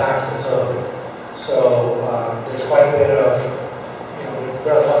the tax that's owed. So there's quite a bit of,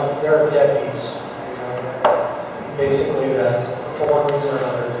 there are deadbeats, basically that for one reason or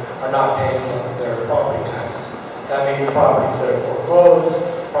another are not paying their property taxes. That may be properties that are foreclosed,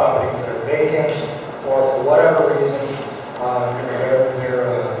 properties that are whatever reason,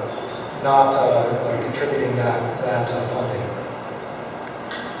 they're not contributing that funding.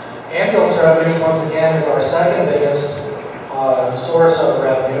 Ambulance revenues, once again, is our second biggest source of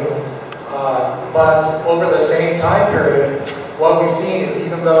revenue. But over the same time period, what we've seen is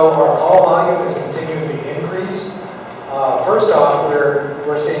even though our call volume is continuing to increase, first off,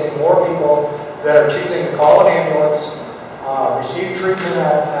 we're seeing more people that are choosing to call an ambulance, receive treatment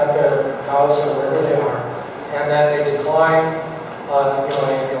at their house or wherever they are, and then they decline an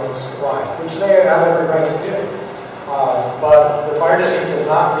ambulance ride, which they have every right to do. But the fire district does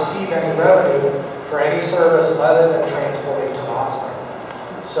not receive any revenue for any service other than transporting to the hospital.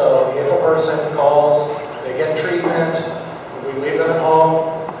 So if a person calls, they get treatment, we leave them at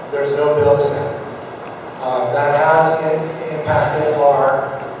home, there's no bill to them. That has impacted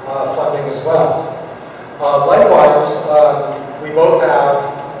our funding as well. Likewise, we both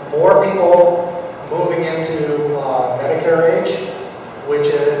have more people moving into Medicare age, which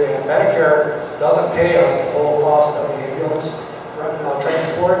is, and Medicare doesn't pay us the whole cost of the ambulance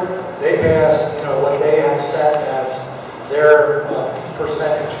transport. They pay us, what they have set as their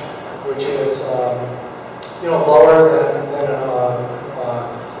percentage, which is, lower than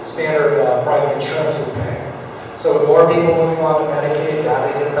standard private insurance would pay. So with more people moving on to Medicaid, that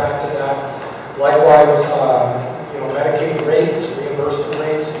has impacted that. Likewise, Medicaid rates, reimbursement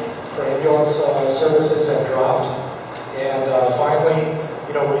rates for ambulance services have dropped. And finally,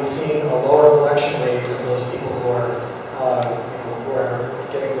 we've seen a lower collection rate for those people who are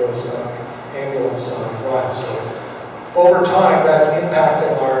getting those ambulance rides. So over time, that's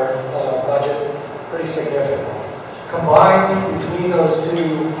impacted our budget pretty significantly. Combined between those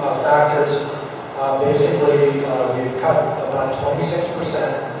two factors, basically we've cut about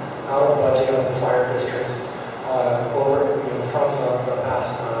 26% out of the budget of the fire district from the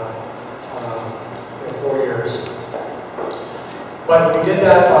past 4 years. But we did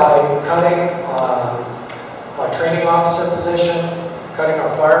that by cutting our training officer position, cutting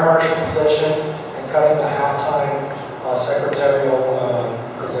our fire marshal position, and cutting the half-time secretarial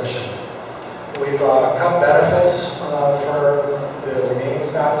position. We've cut benefits for the remaining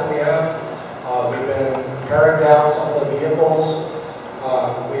staff that we have. We've been paring down some of the vehicles.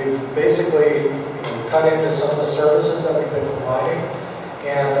 We've basically cut into some of the services that we've been providing,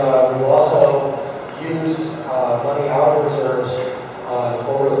 and we've also used money out of reserves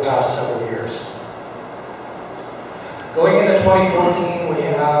over the past several years. Going into 2014, we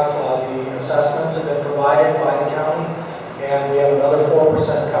have the assessments that have been provided by the county, and we have another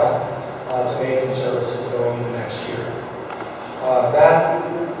 4% cut to make in services going into next year. That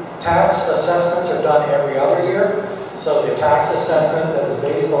tax assessments are done every other year, so the tax assessment that was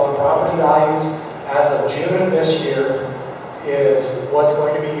based on property values as of June of this year is what's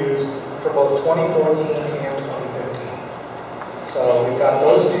going to be used for both 2014 and 2015. So we've got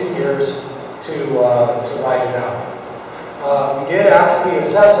those 2 years to write it out. We did ask the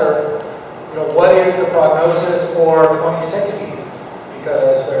assessor, what is the prognosis for 2016?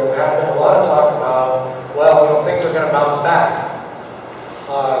 Because there had been a lot of talk about, things are going to bounce back.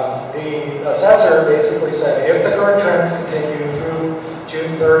 The assessor basically said, if the current trends continue through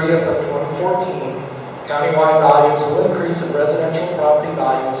June 30th of 2014, countywide values will increase and residential property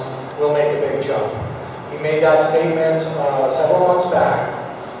values will make a big jump. He made that statement several months back.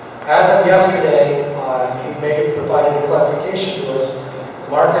 As of yesterday, he provided a clarification to us. The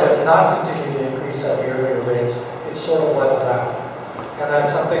market has not continued to increase at the earlier rates. It's sort of leveled out. And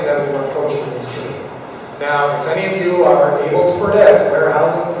that's something that we've unfortunately seen. Now, if any of you are able to predict where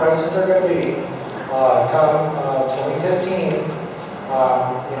housing prices are going to be come 2015,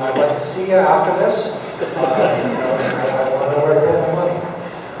 I'd like to see you after this. I want to know where to put my money.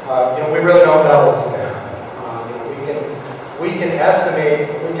 We really don't know what's going to happen. We can estimate,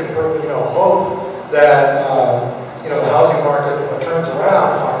 we can hope that the housing market turns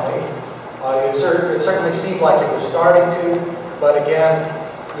around finally. It certainly seemed like it was starting to, but again,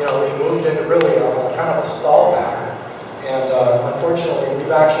 we moved into really a kind of a stall pattern. And unfortunately,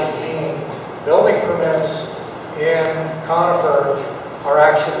 we've actually seen building permits in Conifer are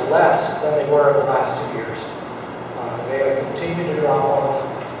actually less than they were in the last 2 years. They have continued to drop off,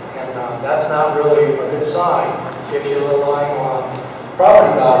 and that's not really a good sign if you're relying on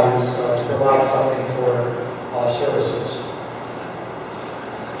property values to provide funding for services.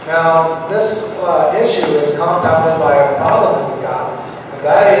 Now, this issue is compounded by a problem that we've got, and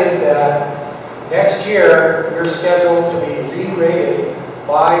that is that next year we're scheduled to be re-rated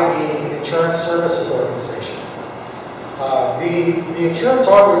by the Insurance Services Organization. The Insurance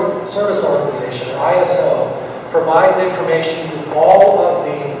Service Organization, or ISO, provides information to all of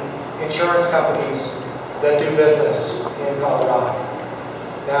the insurance companies that do business in Colorado.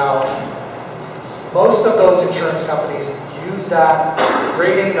 Now, most of those insurance companies use that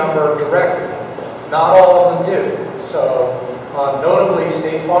rating number directly. Not all of them do. So, notably,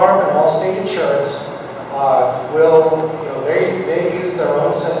 State Farm and Allstate Insurance they use their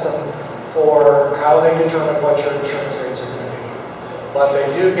own system for how they determine what your insurance rates are going to be. But they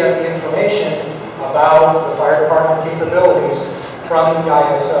do get the information about the fire department capabilities from the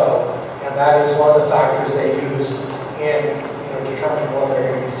ISO, and that is one of the factors they use in determining what they're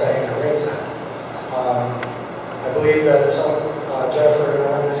going to be setting their rates at. I believe that Jennifer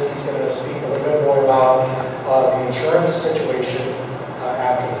Eleniewski is going to speak a little bit more about the insurance situation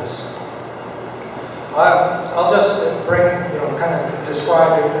after this. I'll just kind of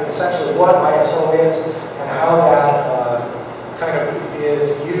describe essentially what ISO is and how that kind of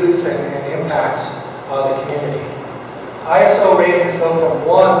is used and impacts the community. ISO ratings go from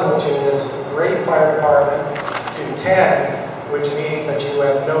 1, which is great fire department, to 10, which means that you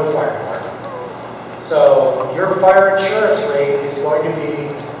have no fire department. So your fire insurance rate is going to be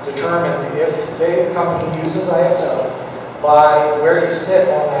determined if the company uses ISO by where you sit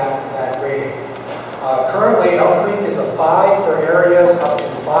on that rating. Currently, Elk Creek is a 5 for areas up to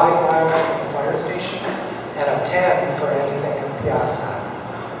 5 miles from the fire station and a 10 for anything past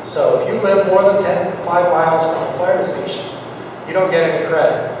that. So if you live more than 5 miles from a fire station, you don't get any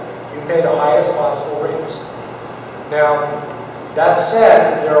credit. You pay the highest possible rates. Now, that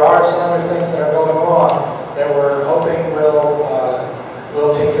said, there are some other things that are going on that we're hoping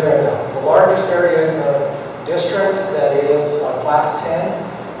will take care of that. The largest area in the district that is Class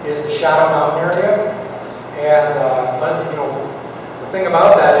 10 is the Shadow Mountain area. And the thing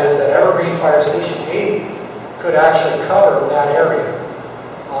about that is that Evergreen Fire Station 8 could actually cover that area.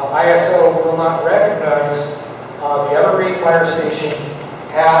 ISO will not recognize the Evergreen Fire Station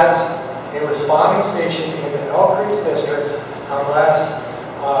as a responding station in the Elk Creek district unless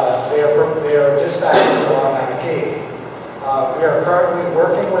they are dispatching the automatic aid. We are currently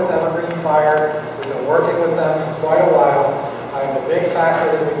working with Evergreen Fire. We've been working with them for quite a while. And the big factor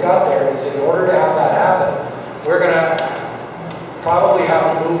that we've got there is in order to have that happen, we're going to probably have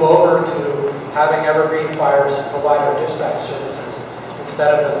to move over to having Evergreen Fires provide our dispatch services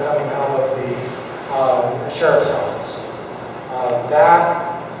instead of them coming out of the sheriff's office.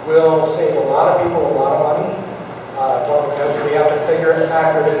 That will save a lot of people a lot of money. But we have to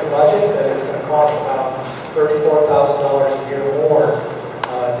factor it in the budget that it's going to cost about $34,000 a year more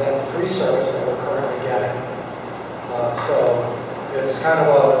than the free service that we're currently getting. So it's kind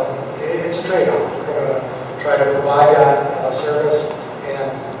of it's a trade-off. We're going to try to provide that service,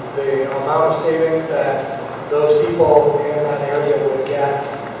 and the amount of savings that those people in that area would get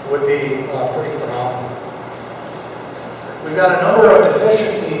would be pretty phenomenal. We've got a number of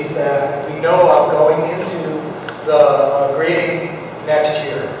deficiencies that we know of going into the grading next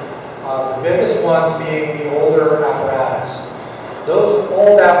year. The biggest ones being the older apparatus. Those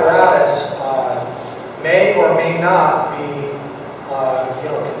old apparatus may or may not be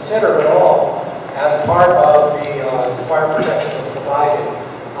considered at all as part of the fire protection that's provided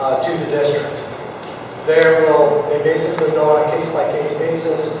to the district. They basically go on a case-by-case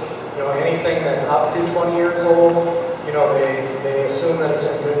basis. Anything that's up to 20 years old, they assume that it's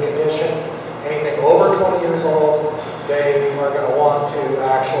in good condition. Anything over 20 years old, they are going to want to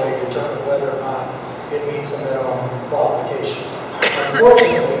actually determine whether or not it meets the minimum qualifications.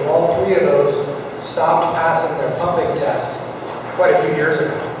 Unfortunately, all 3 of those stopped passing their pumping tests quite a few years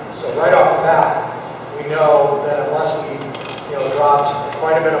ago. So right off the bat, we know that unless we dropped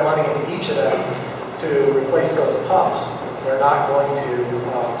quite a bit of money in each of them to replace those pumps, they're not going to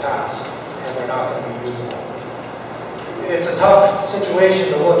pass, and they're not going to be usable. It's a tough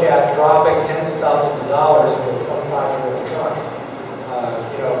situation to look at dropping tens of thousands of dollars into a 25-year-old truck.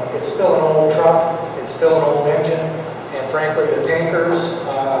 It's still an old truck, it's still an old engine, and frankly, the tankers,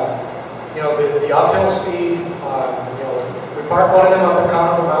 the uphill speed, we park one of them up at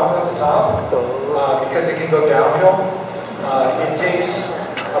Conifer Mountain at the top because it can go downhill. It takes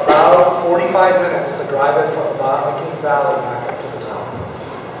about 45 minutes to drive it from the bottom of Kings Valley back up to the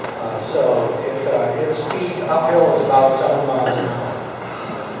top. So its speed uphill is about 7 miles an hour.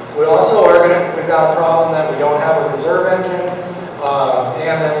 We also we've got a problem that we don't have a reserve engine,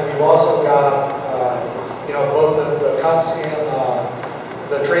 and then we've also got, both the cuts in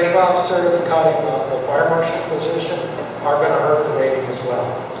the training officer, the cut in the fire marshal's position are going to hurt the rating as well.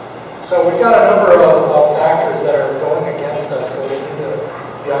 So we've got a number of factors that are going against us going into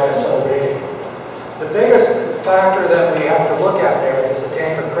the ISO rating. The biggest factor that we have to look at there is the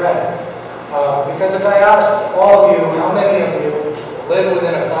tanker credit. Because if I ask all of you, how many of you live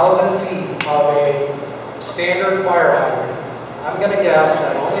within 1,000 feet of a standard fire hydrant, I'm going to guess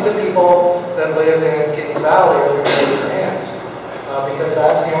that only the people that live in Kings Valley are going to raise their hands, because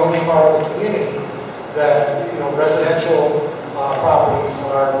that's the only part of the community that, you know, residential properties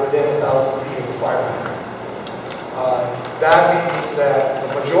are within 1,000 feet of the fire hydrant. That means that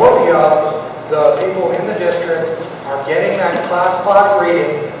the majority of the people in the district are getting that Class 5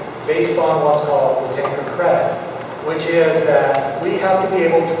 rating based on what's called the tanker credit, which is that we have to be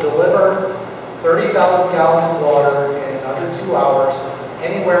able to deliver 30,000 gallons of water in under 2 hours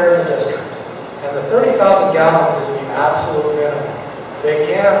anywhere in the district. And the 30,000 gallons is the absolute minimum. They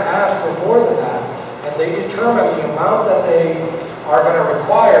can ask for more than that, and they determine the amount that they are going to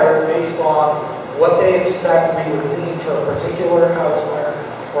require based on what they expect we would need for a particular house fire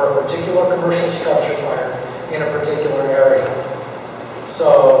or a particular commercial structure fire in a particular area.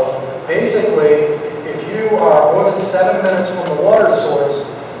 So basically, if you are more than 7 minutes from the water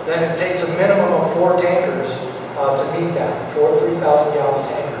source, then it takes a minimum of 4 tankers to meet that, 4 3,000 gallon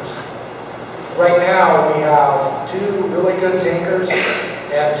tankers. Right now, we have 2 really good tankers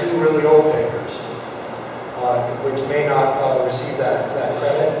and 2 really old tankers, which may not receive that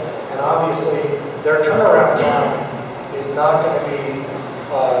credit. And obviously, their turnaround time is not going to be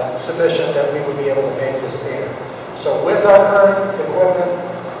sufficient that we would be able to make this standard. So with our current equipment,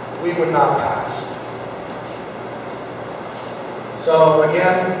 we would not pass. So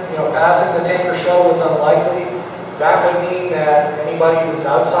again, you know, passing the tanker show is unlikely. That would mean that anybody who's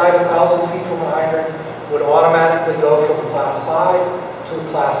outside 1,000 feet from the hydrant would automatically go from Class 5 to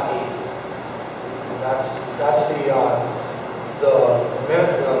Class 8. And that's the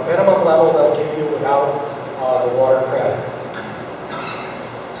minimum level they'll give you without the water credit.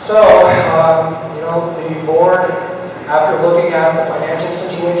 So, you know, the board, after looking at the financial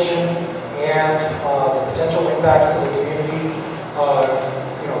situation and the potential impacts to the community,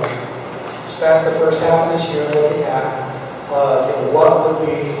 you know, spent the first half of this year looking at you know, what would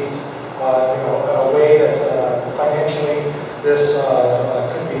be you know, a way that financially this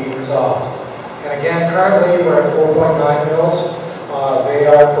could be resolved. And again, currently we're at 4.9 mils. They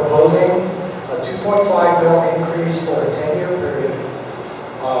are proposing a 2.5 mil increase for a 10-year period,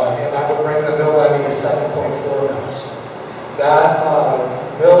 and that would bring the mill levy to 7.4 mils. That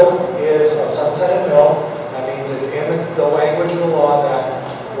mill is a sunsetted mill. That means it's in the language of the law that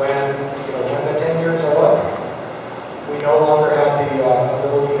when the 10 years are up, we no longer have the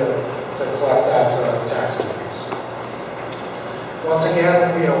ability to collect that tax increase. Once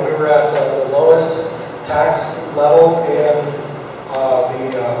again, you know, we were at the lowest tax level in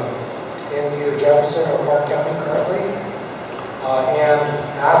either Jefferson or Park County currently. And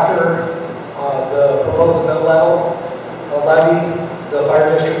after the proposed mill levy, the fire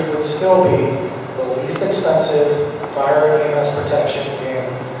district would still be the least expensive fire and EMS protection in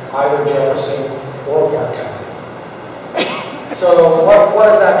either Jefferson or Park County. So what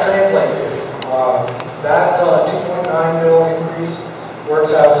does that translate to? That 2.9 mil increase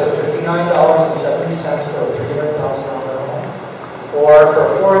works out to $59.70 for a $300,000 home, or for a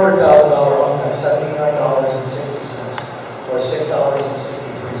 $400,000 home, that's $79.60, or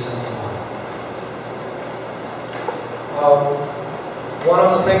 $6.63 a month. One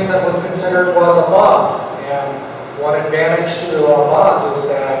of the things that was considered was a bond, and one advantage to a bond is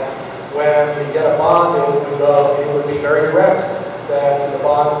that when you get a bond, it would be very direct that the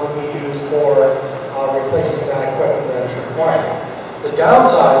bond would be used for replacing that equipment that's required. The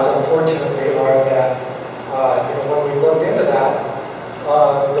downsides, unfortunately, are that you know, when we looked into that,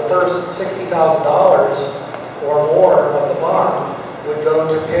 the first $60,000 or more of the bond would go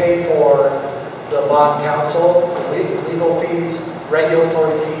to pay for the bond counsel, legal fees,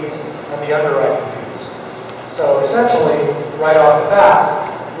 regulatory fees, and the underwriting fees. So essentially, right off the bat,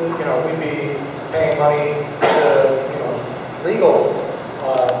 you know, we'd be paying money to, you know, legal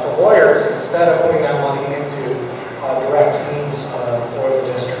to lawyers instead of putting that money into direct means for the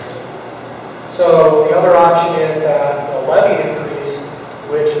district. So the other option is that a levy increase,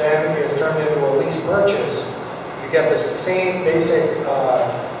 which then is turned into a lease purchase, you get the same basic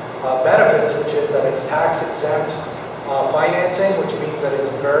benefits, which is that it's tax exempt financing, which means that it's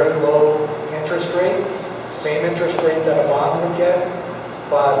a very low interest rate, same interest rate that a bond would get,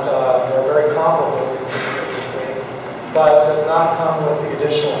 but or very comparable interest rate, but does not come with the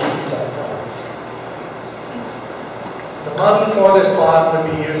additional fees up front. The money for this bond would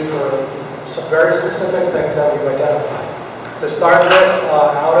be used for some very specific things that we've identified. To start with,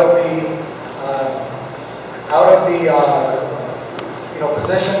 out of the you know,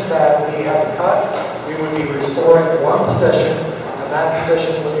 positions that we had to cut, we would be restoring one position, and that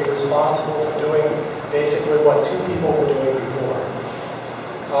position would be responsible for doing basically what 2 people were doing before.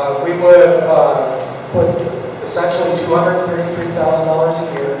 We would put essentially $233,000 a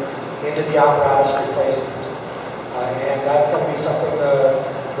year into the apparatus replacement. And that's going to be something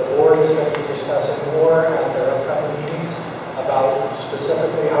the board is going to be discussing more at their upcoming meetings about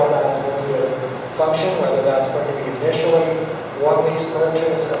specifically how that's going to function, whether that's going to be initially one lease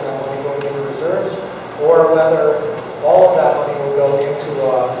purchase and that money going into reserves, or whether all of that money will go into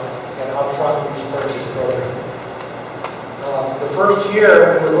an upfront lease purchase program. The first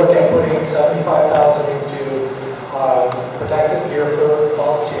year, we would look at putting $75,000 into protective gear for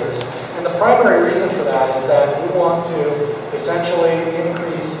volunteers. And the primary reason for that is that we want to essentially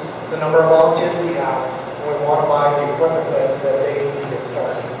increase the number of volunteers we have, and we want to buy the equipment that they need to get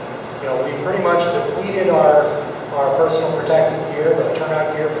started. You know, we pretty much depleted our personal protective gear, the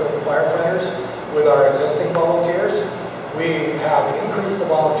turnout gear for the firefighters, with our existing volunteers. We have increased the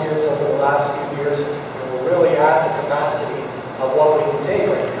volunteers over the last few years, and we're really at the capacity of what we can take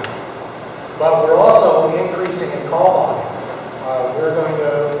right now. But we're also increasing in call volume. We're going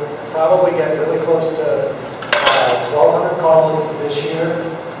to probably get really close to 1,200 calls this year,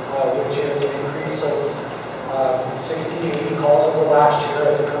 which is an increase of 60 to 80 calls over last year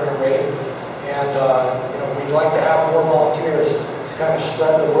at the current rate. And you know, we'd like to have more volunteers to kind of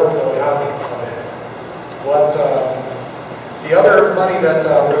spread the workload out a bit. What the other money that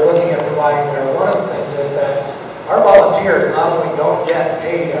we're looking at providing there, one of the things is that our volunteers not only don't get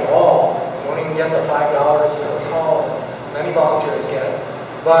paid at all, don't even get the $5 for a call that many volunteers get,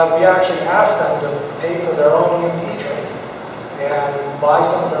 but we actually ask them to pay for their own EMT training and buy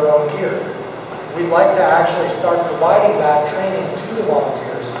some of their own gear. We'd like to actually start providing that training to the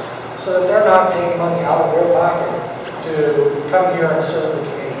volunteers so that they're not paying money out of their pocket to come here and serve the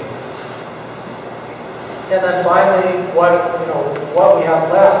community. And then finally, what we have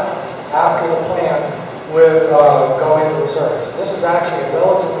left after the plan with going to reserves. This is actually a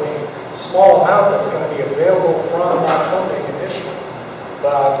relatively small amount that's going to be available from that funding initially.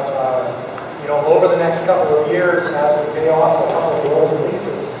 But you know, over the next couple of years, as we pay off a couple of the older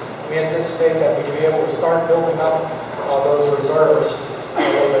leases, we anticipate that we'll be able to start building up those reserves a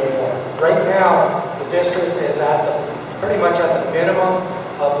little bit more. Right now, the district is at pretty much at the minimum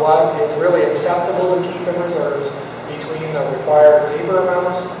of what is really acceptable to keep in reserves between the required TABOR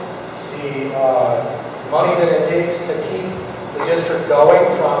amounts, the money that it takes to keep the district going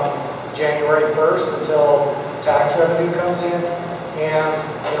from January 1st until tax revenue comes in, and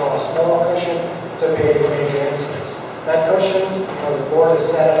you know, a small cushion to pay for major incidents. That cushion, you know, the board has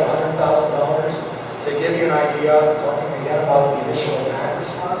set at $100,000 to give you an idea. Talking again about the initial attack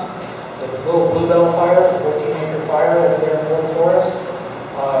response, the little Bluebell fire, the 14-acre fire over there in Wood Forest,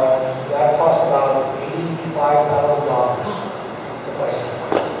 that cost about $85,000 to fight that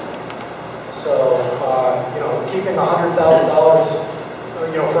fire. So you know, keeping $100,000,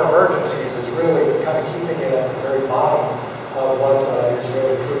 you know, for emergencies is really kind of keeping it at the very bottom of what is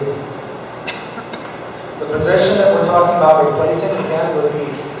really prudent. The position that we're talking about replacing, again, would be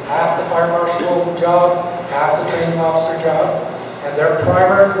half the fire marshal job, half the training officer job, and their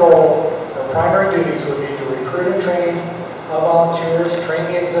primary goal, their primary duties would be to recruit and train volunteers, train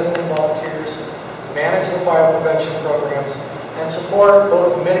the existing volunteers, manage the fire prevention programs, and support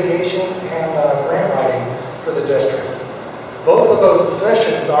both mitigation and grant writing for the district. Both of those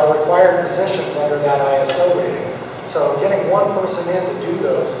positions are required positions under that ISO rating. So getting one person in to do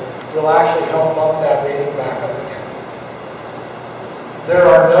those will actually help bump that rating back up again. There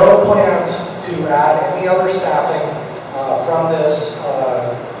are no plans to add any other staffing from this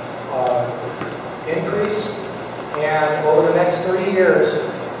increase. And over the next 3 years,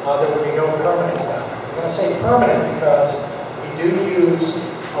 there will be no permanent staffing. I'm going to say permanent because we do use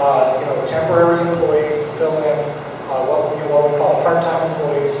you know, temporary employees to fill in what we call part-time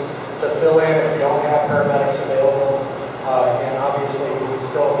employees to fill in if we don't have paramedics available, and obviously we would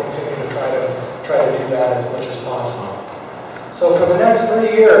still continue to try to do that as much as possible. So for the next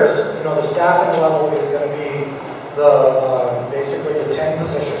 3 years, you know, the staffing level is going to be the basically the 10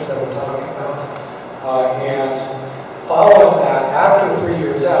 positions that we're talking about, and following that, after 3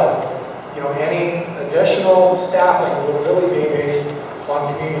 years out, you know, any additional staffing will really be based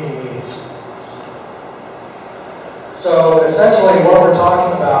on community needs. So essentially what we're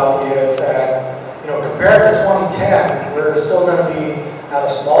talking about is that, you know, compared to 2010, we're still going to be at a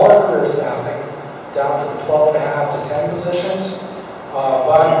smaller career staffing, down from 12 and a half to 10 positions,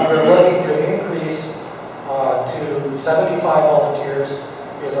 but we're looking to increase to 75 volunteers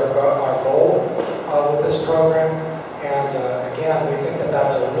is our goal with this program. And again, we think that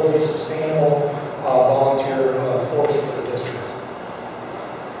that's a really sustainable volunteer force for the district.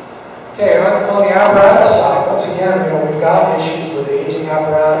 Okay, on the apparatus side, once again, you know, we've got issues with aging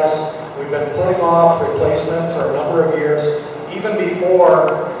apparatus. We've been putting off replacement for a number of years, even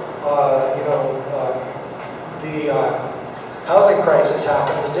before the housing crisis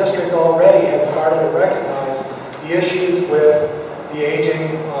happened. The district already had started to recognize the issues with the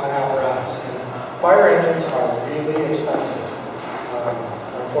aging apparatus. And fire engines are really expensive,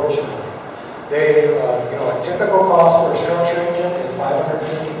 unfortunately. They, a typical cost for a structure engine is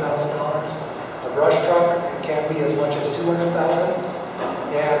 $550,000. A brush truck can be as much as $200,000.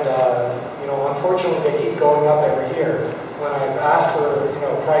 And, unfortunately, they keep going up every year. When I've asked for,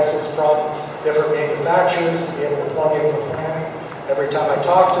 prices from different manufacturers to be able to plug in for planning, every time I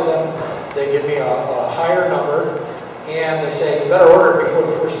talk to them, they give me a higher number, and they say, you better order it before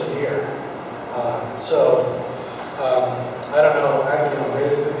the first of the year. I don't know,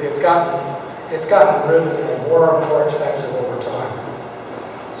 it's gotten really more and more expensive over time.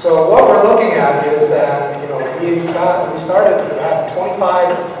 So what we're looking at is that, we started to have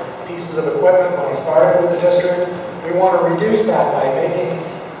 25 pieces of equipment when I started with the district. We want to reduce that by making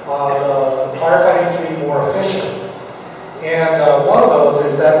the firefighting fleet more efficient. And one of those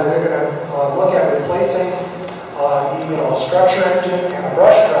is that we're going to look at replacing a structure engine and a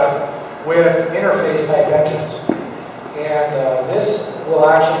brush truck with interface type engines. And this will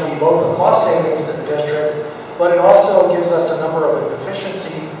actually be both a cost savings to the district, but it also gives us a number of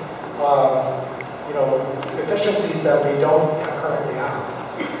efficiencies that we don't currently have.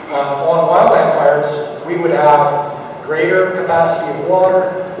 On wildland fires, we would have greater capacity of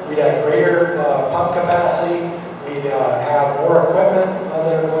water, we'd have greater pump capacity, we'd have more equipment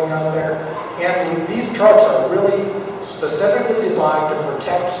that are going out there. And these trucks are really specifically designed to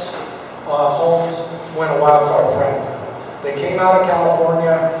protect homes when a wildfire threatens them. They came out of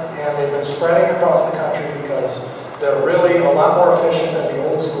California and they've been spreading across the country because they're really a lot more efficient than the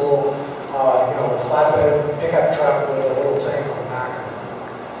old school, flatbed pickup truck with a little tank on the back of it.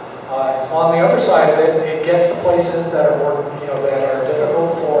 On the other side of it, it gets to places that are more, that are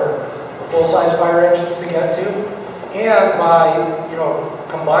difficult for the full-size fire engines to get to. And by,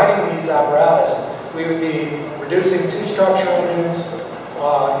 combining these apparatus, we would be reducing 2 structure engines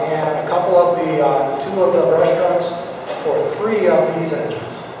and a couple of the, 2 of the brush trucks for 3 of these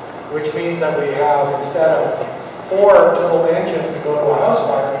engines, which means that we have, instead of 4 total engines to go to a house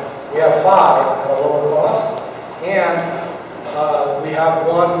fire, we have 5 at a lower cost, and we have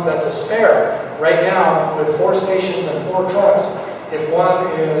 1 that's a spare. Right now, with 4 stations and 4 trucks, if one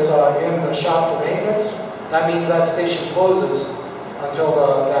is in the shop for maintenance, that means that station closes until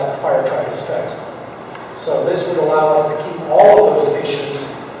that fire truck is fixed. So this would allow us to keep all of those stations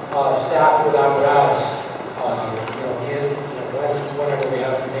staffed with apparatus, whenever we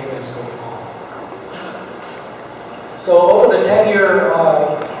have maintenance going on. So over the 10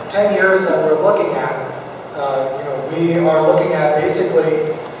 years that we're looking at, we are looking at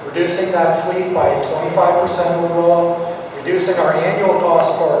basically reducing that fleet by 25% overall, reducing our annual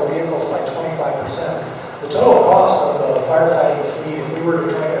cost for our vehicles by 25%. The total cost of the firefighting fleet, if we were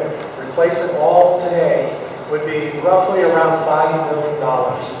to try to replace it all today, would be roughly around $5 million.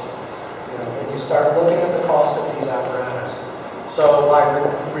 When you start looking at the cost of these apparatus. So by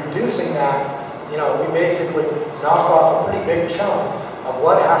reducing that, we basically knock off a pretty big chunk of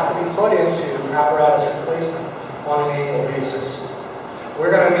what has to be put into apparatus replacement on an annual basis.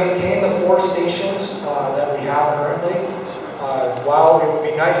 We're going to maintain the 4 stations that we have currently. While it would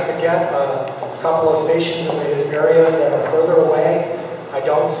be nice to get a couple of stations in these areas that are further away, I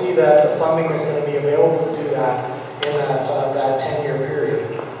don't see that the funding is going to be available to do that in that 10-year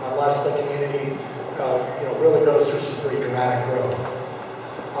period, unless the community really goes through some pretty dramatic growth.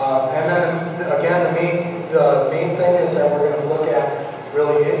 And then again, the main thing is that we're going to look at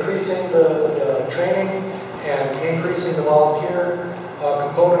really increasing the training and increasing the volunteer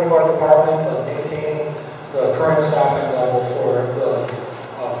component of our department, but maintaining the current staffing level for the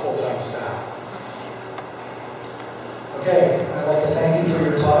full-time staff. Okay, I'd like to thank you for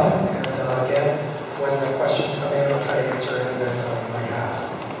your time, and again, when the questions come in, I'll try to answer any that you might have.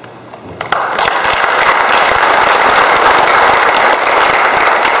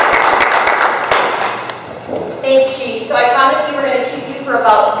 Thanks, Chief. So I promised you we're going to keep you for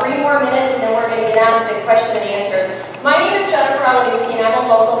about 3 more minutes, and then we're going to get on to the question and answers. My name is Jefferson, and I'm a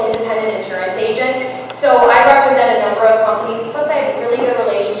local independent insurance agent. So I represent a number of companies, plus I have really good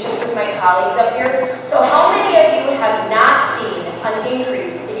relationships with my colleagues up here. So how many of you have not seen an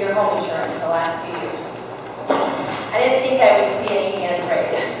increase in your home insurance in the last few years? I didn't think I would see any hands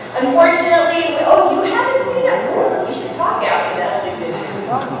raised. Unfortunately, you haven't seen it? Oh, we should talk after this.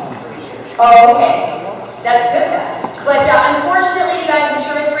 Oh, okay. That's good then. But unfortunately, you guys,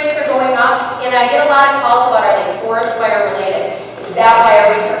 insurance rates are going up, and I get a lot of calls about, are they forest fire related? It's is that why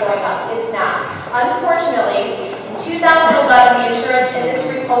our rates are going up? It's not. Unfortunately, in 2011, the insurance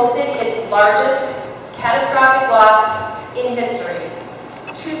industry posted its largest catastrophic loss in history.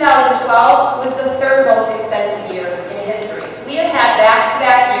 2012 was the third most expensive year in history. So we have had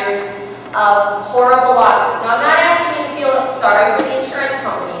back-to-back years of horrible losses. Now, I'm not asking you to feel sorry for the insurance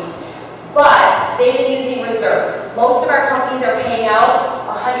companies, but they've been using reserves. Most of our companies are paying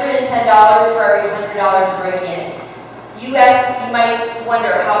out $110 for every $100 bringing in. You might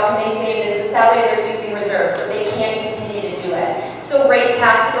wonder, how can they stay in business that way? They're using reserves, but they can't continue to do it. So rates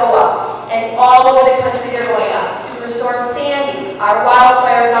have to go up, and all over the country they're going up. Superstorm Sandy, our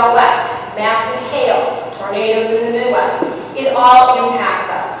wildfires out west, massive hail, tornadoes in the Midwest. It all impacts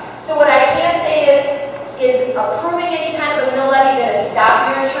us. So what I can say is approving any kind of a mill levy going to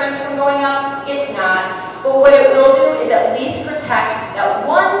stop your insurance from going up? It's not. But what it will do is at least protect that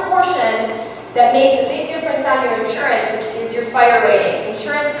one portion that makes a big difference on your insurance, which is your fire rating.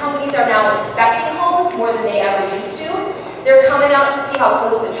 Insurance companies are now inspecting homes more than they ever used to. They're coming out to see how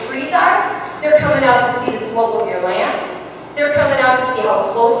close the trees are. They're coming out to see the slope of your land. They're coming out to see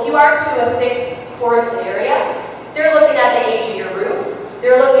how close you are to a thick forested area. They're looking at the age of your roof.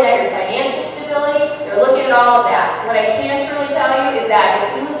 They're looking at your financial stability. They're looking at all of that. So what I can truly tell you is that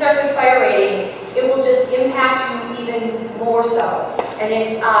if we lose our good fire rating, it will just impact you even more so. And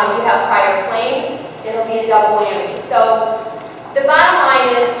if you have prior claims, it'll be a double whammy. So the bottom line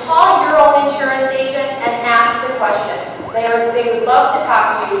is call your own insurance agent and ask the questions. They would love to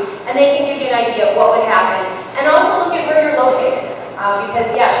talk to you, and they can give you an idea of what would happen. And also look at where you're located.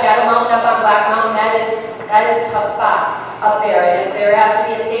 Because yeah, Shadow Mountain up on Black Mountain, that is a tough spot up there. And if there has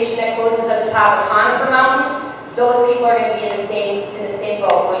to be a station that closes at the top of Conifer Mountain, those people are going to be in the same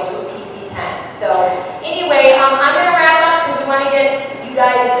boat, going to a PC-10. So anyway, I'm going to wrap up because we want to get you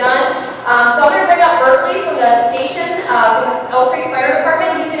guys done. So I'm going to bring up Berkeley from the station, from the Elk Creek Fire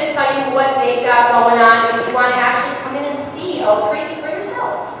Department. He's going to tell you what they've got going on if you want to actually come in and see Elk Creek for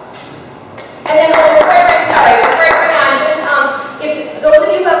yourself. And then before I bring on, just if those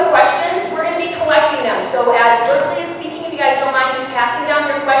of you who have questions, we're going to be collecting them. So as Berkeley is speaking, if you guys don't mind just passing down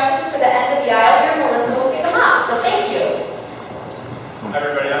your questions to the end of the aisle here, Melissa will pick them up. So thank you. Hi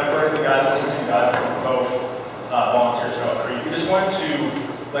everybody, I'm Griffin, assistant guide from both volunteers at Elk Creek. We just wanted to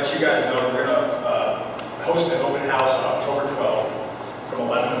let you guys know we're going to host an open house on October 12th from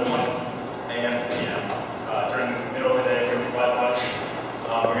 11 to 1 a.m. to p.m. During the middle of the day, we're going to provide lunch.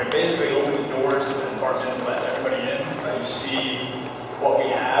 We're going to basically open the doors to the department and let everybody in, let you see what we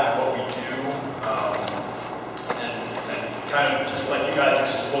have, what we do, and kind of just let you guys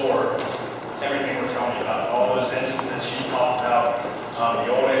explore everything we're telling you about. All those engines that she talked about,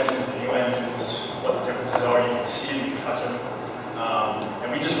 the old engines, the new engines, what the differences are. You can see them, you can touch them.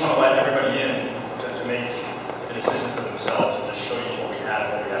 And we just want to let everybody in to make a decision for themselves and just show you what we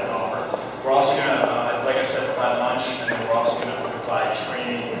have to offer. We're also going to, like I said, provide lunch, and then we're also going to provide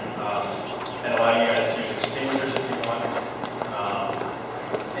training and allow you guys to use extinguishers if you want,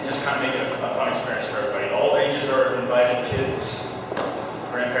 and just kind of make it a fun experience for everybody. All ages are invited, kids,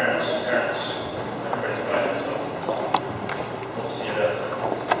 grandparents, parents, everybody's invited, so we'll see you there.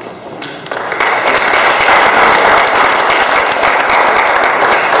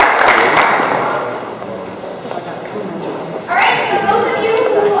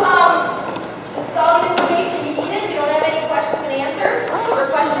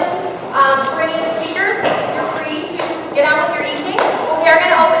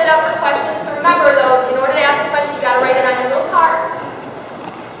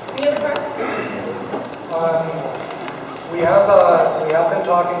 We have been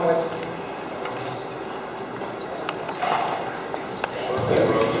talking with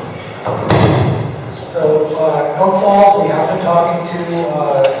Elk Falls. We have been talking to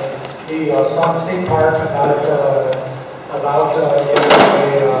the Song State Park about getting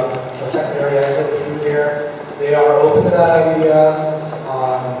a secondary exit through there. They are open to that idea,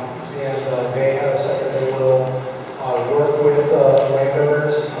 and they have said that they will work with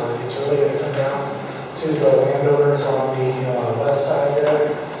landowners. It's really going to come down to the landowners on the west side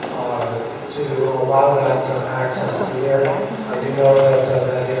there to allow that access to there. I do know that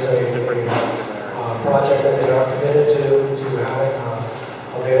that is a project that they are committed to having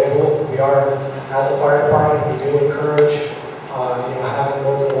available. We are, as a fire department, we do encourage having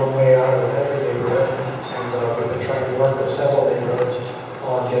more than one way out of every neighborhood, and we've been trying to work with several neighborhoods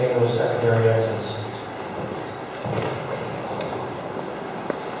on getting those secondary exits.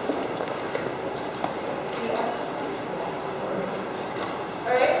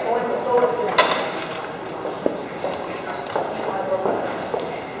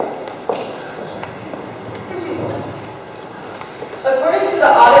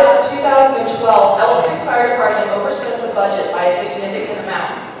 of 2012, Elk Creek Fire Department overspent the budget by a significant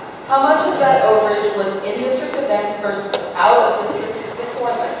amount. How much of that overage was in-district events versus out-of-district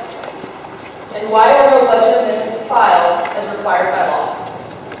deployments? And why are no budget amendments filed as required by law?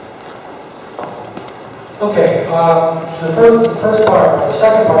 Okay, the first part, the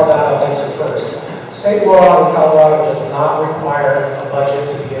second part of that I'll answer first. State law in Colorado does not require a budget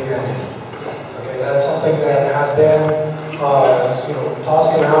to be amended. Okay, that's something that has been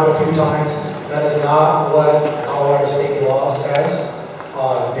tossed around a few times. That is not what Colorado state law says.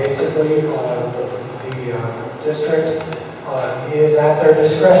 Basically, the district is at their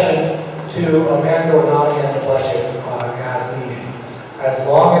discretion to amend or not amend the budget as needed, as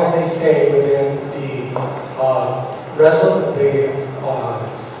long as they stay within the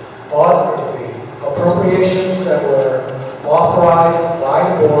appropriations that were authorized by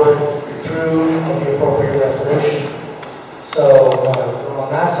the board through the appropriate resolution. So on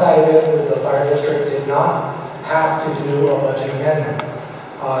that side of it, the fire district did not have to do a budget amendment.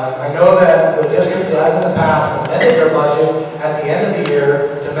 I know that the district has in the past amended their budget at the end of the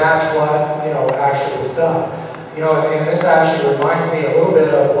year to match what actually was done. And this actually reminds me a little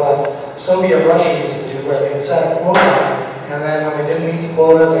bit of what Soviet Russia used to do, where they'd set a quota, and then when they didn't meet the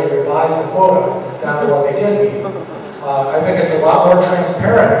quota, they revised the quota down to what they did meet. I think it's a lot more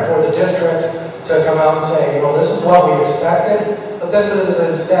transparent for the district to come out and say, this is what we expected, but this is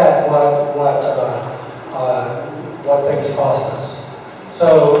instead what things cost us.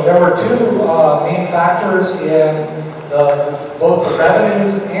 So there were two main factors in both the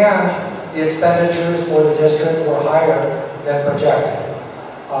revenues and the expenditures for the district were higher than projected.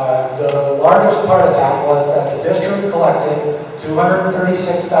 The largest part of that was that the district collected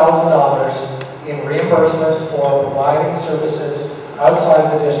 $236,000 in reimbursements for providing services outside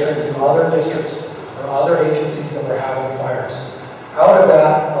the district to other districts or other agencies that were having fires. Out of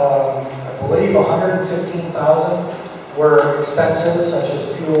that, I believe $115,000 were expenses such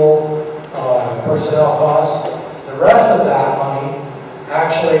as fuel, personnel costs. The rest of that money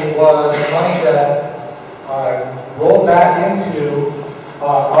actually was money that rolled back into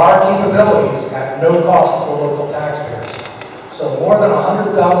our capabilities at no cost to local taxpayers. So more than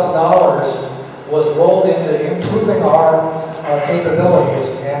 $100,000 was rolled into improving our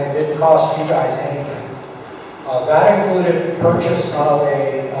capabilities, and it didn't cost you guys anything. That included purchase of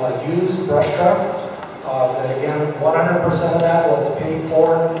a used brush truck. That again, 100% of that was paid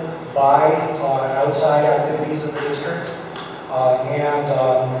for by outside activities of the district.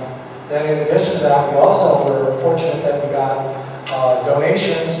 Then in addition to that, we also were fortunate that we got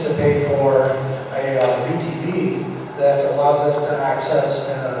donations to pay for a UTV that allows us to access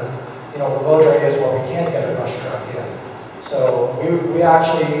remote areas where we can't get a brush truck in. So we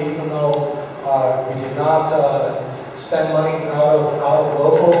actually, even though we did not spend money out of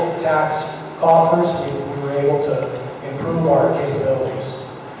local tax coffers, we were able to improve our capabilities.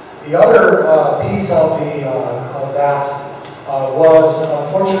 The other piece of that was,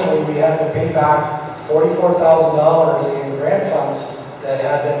 unfortunately, we had to pay back $44,000 in grant funds that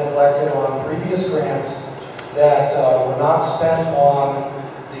had been collected on previous grants that were not spent on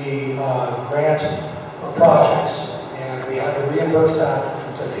the grant projects. And we had to reimburse that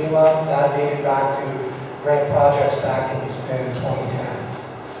to FEMA. That dated back to grant projects back in 2010.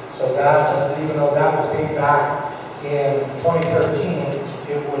 So that, even though that was paid back in 2013,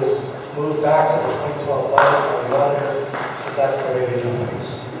 it was moved back to the 2012 budget by the auditor, because that's the way they do things.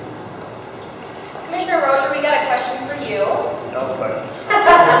 Commissioner Rosier, we got a question for you. No question.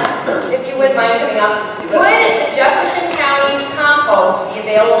 If you wouldn't mind coming up. Would the Jefferson County compost be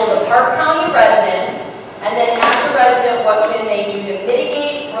available to Park County residents? And then as a resident, what can they do to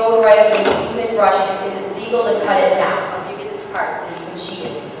mitigate road right-of-way easement brushing? Is it legal to cut it down? I'll give you this card so you can cheat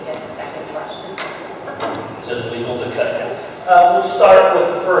if you forget the second question. Is it legal to cut down? We'll start with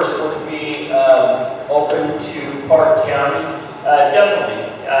the first. Would it be open to Park County? Definitely.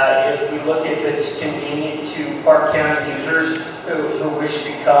 If we look if it's convenient to Park County users who wish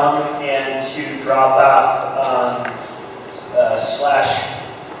to come and to drop off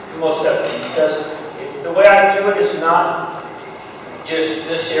most definitely, because the way I view it is not just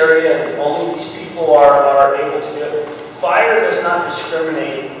this area, only these people are able to do it. Fire does not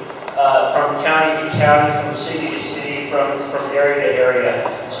discriminate from county to county, from city to city, from area to area.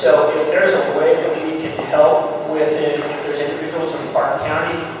 So if there's a way that we can help with it, if there's individuals in Park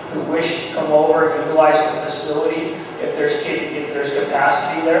County who wish to come over and utilize the facility, if there's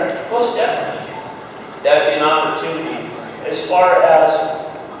capacity there, most definitely. That'd be an opportunity. As far as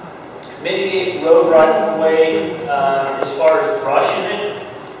mitigate road right-of-way, as far as brushing it,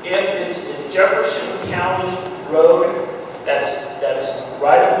 if it's a Jefferson County road that's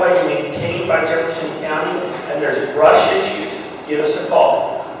right of way maintained by Jefferson County, and there's brush issues, give us a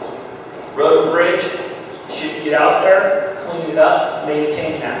call. Road and bridge, should get out there, clean it up,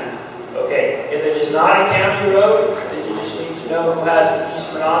 maintain that. Okay, if it is not a county road, then you just need to know who has the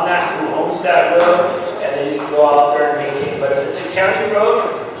easement on that, who owns that road, and then you can go out there and maintain. But if it's a county road,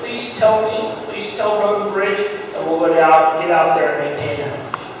 please tell me, please tell Road and Bridge, and we'll get out there and maintain it.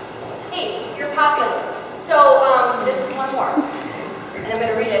 Hey, you're popular. So, this is one more, and I'm going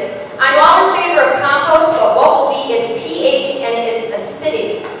to read it. I'm all in favor of compost, but what will be its pH and its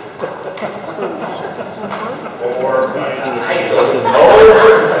acidity?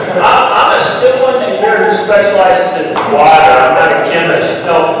 I'm a civil engineer who specializes in water. I'm not a chemist.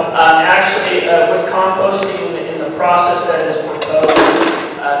 No, actually, with composting in the process that is proposed,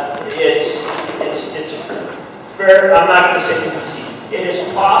 it's fair. I'm not going to say easy. It is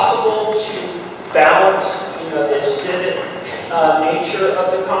possible to balance, the acidic nature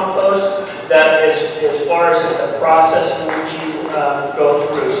of the compost. That is as far as the process in which you go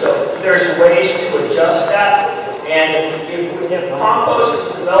through. So there's ways to adjust that. And if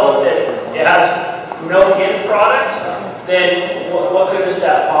compost is developed that it has no end product, then what good is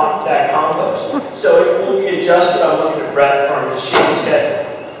that compost? So it will be adjusted. I'm looking at Brett from the sheet. He said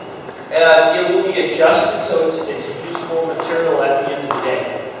it will be adjusted so it's a usable material at the end of the day.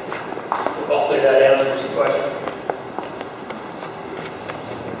 Hopefully that answers the question.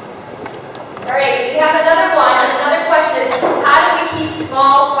 All right, we have another one. Another question is, how do we keep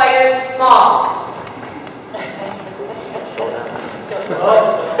small fires small?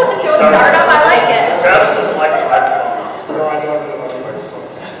 Don't start up, I like it. Travis doesn't like the microphone. No, I don't like the microphone.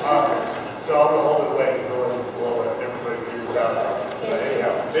 So I'm going to hold it away because I want to blow everybody's ears out. But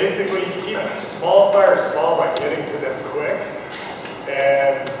anyhow, basically you keep small fires small by getting to them quick.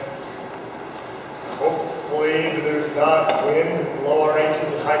 And hopefully there's not winds, low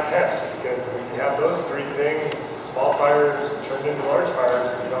RHs, and high temps. Because when you have those three things, small fires turn into large fires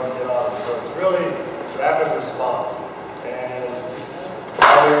if you don't get on them. So it's really rapid response. And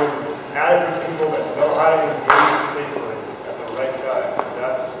having adequate people that know how to engage safely at the right time.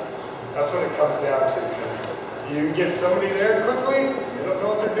 That's what it comes down to. Because you get somebody there quickly, you don't know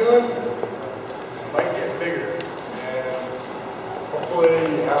what they're doing, it might get bigger. And hopefully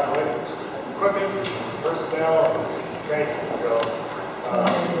you have equipment, personnel, and training. So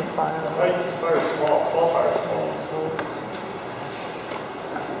that's how you keep fires small fires small.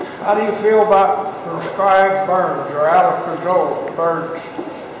 How do you feel about prescribed burns or out of control burns?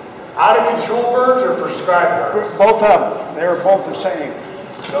 Out of control burns or prescribed burns? Both of them. They're both the same.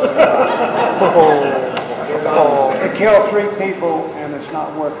 No, they're not. They're not the same. They kill 3 people and it's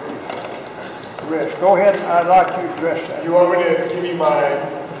not worth the risk. Go ahead. I'd like to address that. You want me to give you my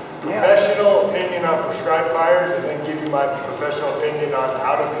professional opinion on prescribed fires and then give you my professional opinion on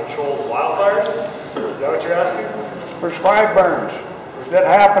out of control wildfires? Is that what you're asking? Prescribed burns. That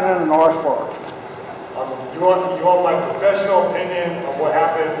happened in the North Fork. You want my professional opinion on what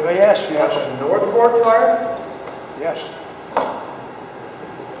happened Yes. at the North Fork fire? Yes.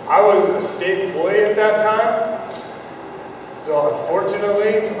 I was a state employee at that time, so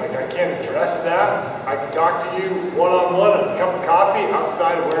unfortunately, I can't address that. I can talk to you one-on-one on a cup of coffee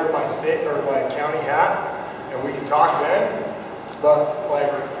outside of wearing my state or my county hat, and we can talk then. But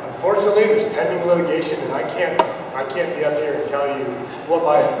unfortunately, there's pending litigation, and I can't be up here and tell you what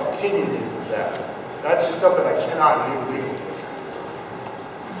my opinion is of that. That's just something I cannot do legally.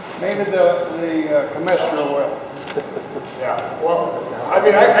 Maybe the commissioner will. Yeah, well, I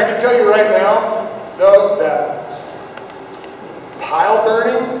can tell you right now, though, that pile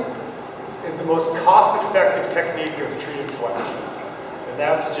burning is the most cost-effective technique of tree selection, and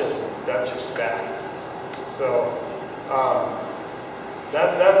that's just fact. So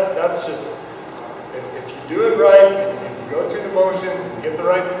that's just, if you do it right and you go through the motions and get the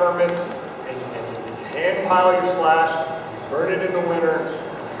right permits and you hand pile your slash, you burn it in the winter,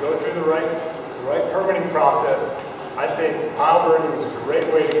 you go through the right permitting process, I think pile burning is a great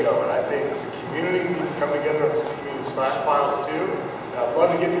way to go, and I think the communities need to come together on some community slash piles too. And I'd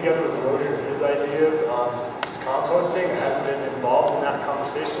love to get together with Rosier and his ideas on this composting. I haven't been involved in that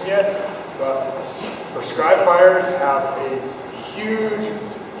conversation yet, but prescribed fires have a huge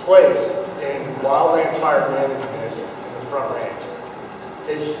place in wildland fire management in the Front Range.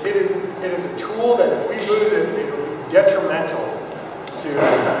 It is a tool that if we lose it, it will be detrimental to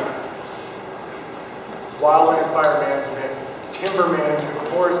wildland fire management, timber management,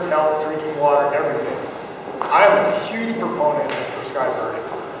 forest health, drinking water, everything. I'm a huge proponent of prescribed burning,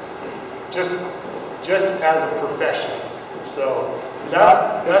 just as a profession. So That's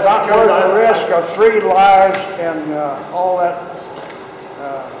that's not because worth the risk of 3 lives and all that.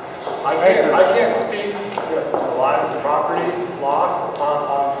 I can't speak to the lives of property lost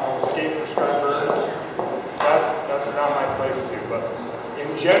on escape prescribed burns. That's not my place to, but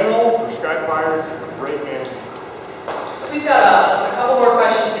in general, prescribed fire is great management. We've got a couple more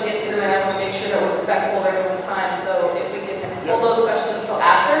questions to get through, and I want to make sure that we're respectful of everyone's time, so if we can hold those questions till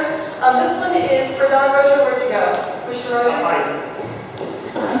after. This one is for Don Rosier. Where'd you go? Commissioner Rosier?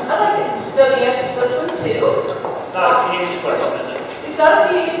 I'd like to know the answer to this one, too. It's not a PH question, is it? It's not a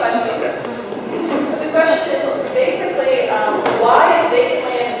PH question. The question is basically, why is vacant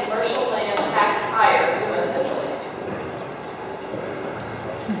land and commercial land taxed higher than residential land?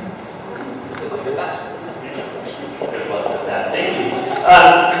 Good luck with that. Thank you.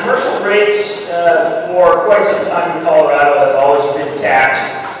 Commercial rates for quite some time in Colorado have always been taxed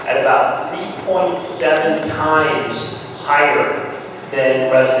at about 3.7 times higher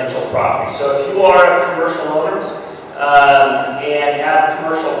than residential property. So if you are a commercial owner and have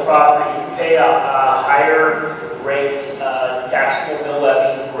commercial property, you pay a higher rate, taxable mill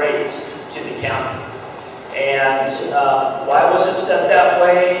levy rate to the county. And why was it set that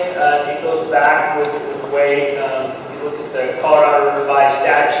way? It goes back with the way you look at the Colorado Revised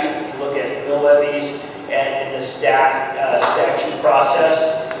Statute, you look at mill levies and the statute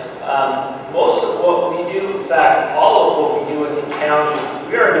process. Most of what we do, in fact, all of what we do in the county,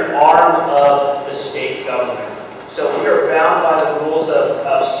 we are an arm of the state government. So we are bound by the rules of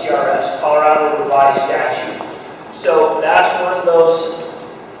CRS, Colorado Revised Statute. So that's one of those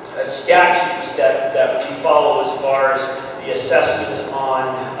statutes that we follow as far as the assessments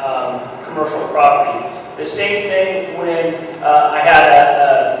on commercial property. The same thing when I had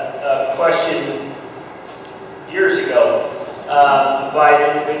a question years ago by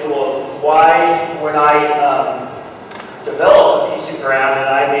an individual of why, when I develop a piece of ground and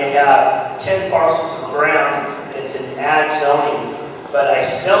I may have 10 parcels of ground and it's in ag zoning, but I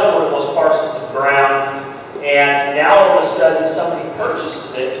sell one of those parcels of ground and now all of a sudden somebody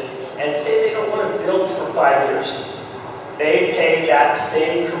purchases it and say they don't want to build for 5 years. They pay that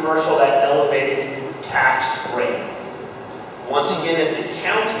same commercial, that elevated tax rate. Once again, as a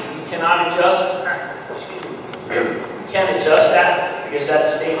county, you cannot adjust, you can't adjust that because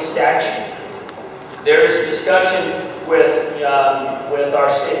that's state statute. There is discussion with our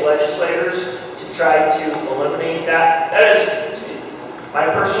state legislators to try to eliminate that. That is my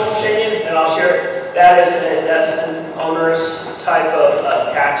personal opinion, and I'll share it. That's an onerous type of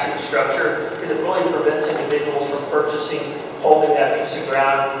taxing structure because it really prevents individuals from purchasing, holding that piece of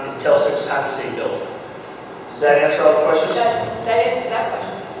ground until such time as they build. Does that answer all the questions? That answers that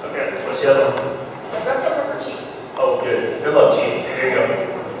question. Okay, what's the other one? Let's go for Chief. Oh, good. Good luck, Chief. There you go.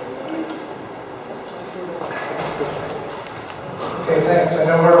 Okay, thanks. I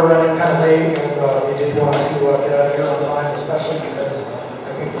know we're running kind of late, and we did want to get out of here on time, especially because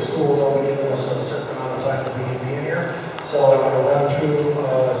I think the school's only giving us a certain amount of time that we can be in here. So I'm going to run through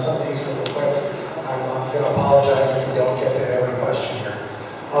some of these really quick. I'm going to apologize if we don't get to every question here.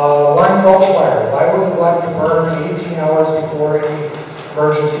 Lime Gulch Fire. Why was it left to burn 18 hours before any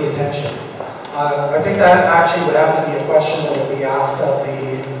emergency attention? I think that actually would have to be a question that would be asked of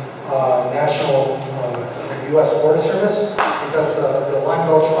the U.S. Forest Service, because the Lime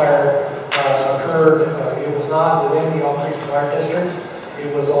Gulch Fire occurred, it was not within the Elk Creek Fire District,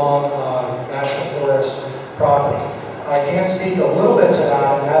 it was on National Forest property. I can speak a little bit to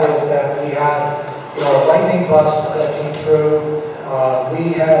that, and that is that we had a lightning bust that came through.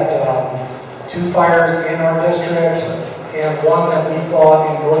 We had 2 fires in our district, and one that we fought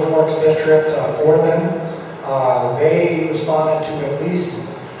in North Forks District for them. They responded to at least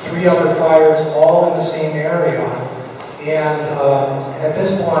 3 other fires all in the same area. And at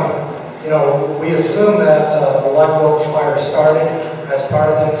this point, we assume that the Lime Gulch Fire started as part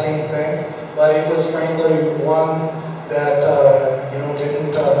of that same thing, but it was frankly one that,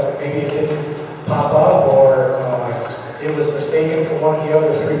 didn't, maybe it didn't pop up, or it was mistaken for one of the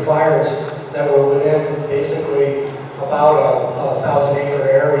other 3 fires that were within basically about a 1,000-acre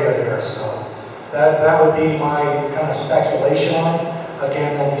area there. So that would be my kind of speculation on it.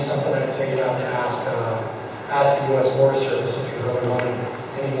 Again, that'd be something I'd say you'd have to ask the U.S. Forest Service if you really wanted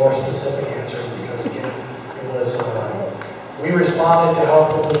any more specific answers, because again, it was, we responded to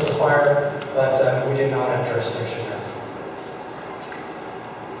help with the fire, but we did not have jurisdiction there.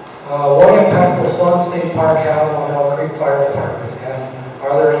 What impact will Sloan State Park have on Elk Creek Fire Department, and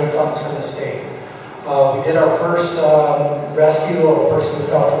are there any funds from the state? We did our first rescue of a person who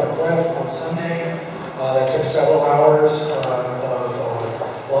fell from a cliff on Sunday. That took several hours of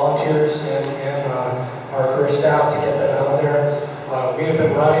volunteers and our career staff to get them out of there. We have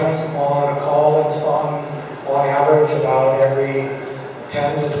been running on a call on average about every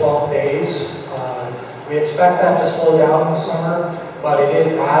 10 to 12 days. We expect that to slow down in the summer, but it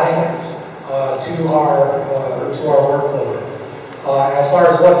is adding to our workload. As far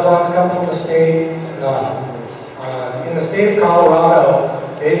as what funds come from the state, none. In the state of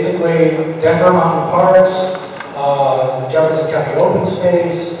Colorado, basically Denver Mountain Parks, Jefferson County Open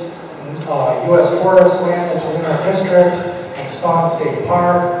Space, U.S. Forest land that's within our district, and Staunton State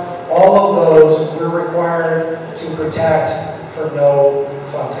Park, all of those we're required to protect for no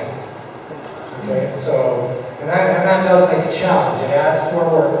funding. Okay, so, and that does make a challenge. It adds to our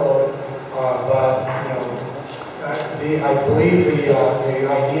workload, but you know, I believe the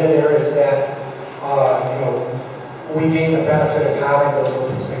idea there is that you know, we gain the benefit of having those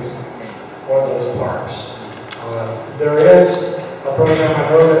open space lands or those parks. There is a program, I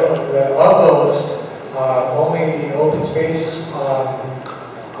know that of those, only the open space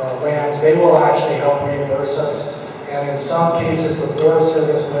lands, they will actually help reimburse us, and in some cases the Forest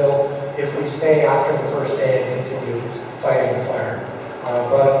Service will, if we stay after the first day and continue fighting the fire.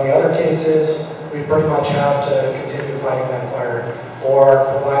 But in the other cases, we pretty much have to continue fighting that fire or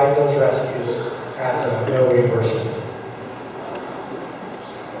providing those rescues at no reimbursement.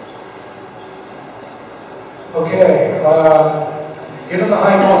 Okay, given the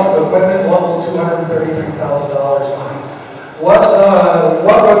high cost of equipment, what will $233,000 buy? What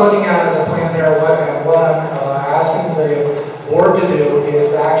we're looking at as a plan there, and what I'm asking the board to do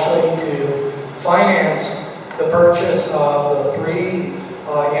is actually to finance the purchase of the 3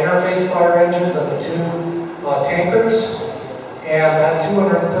 interface fire engines and the 2 tankers, and that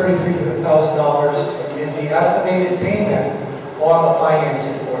 $233,000 is the estimated payment on the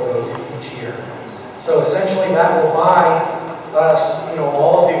financing for those each year. So essentially that will buy us, you know,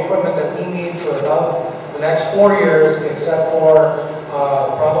 all of the equipment that we need for about the next 4 years, except for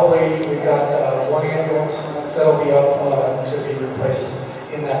probably we've got 1 ambulance that'll be up to be replaced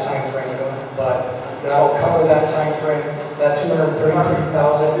in that time frame. But that'll cover that time frame. That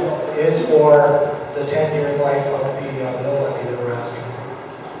 $233,000 is for the 10-year life of the mill levy that we're asking for.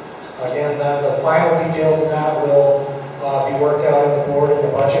 Again, the final details of that will be worked out in the board in the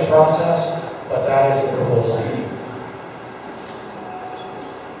budget process, but that is the proposal.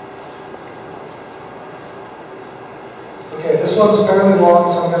 Okay, this one's fairly long,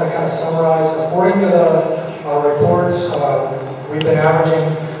 so I'm going to kind of summarize. According to the reports, we've been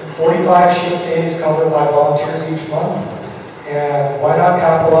averaging 45 shift days covered by volunteers each month. And why not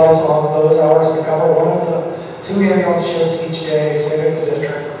capitalize on those hours to cover one of the 2 ambulance shifts each day, saving the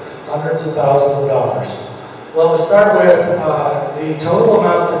district hundreds of thousands of dollars? Well, to start with, the total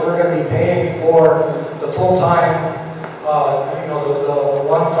amount that we're going to be paying for the full-time, you know, the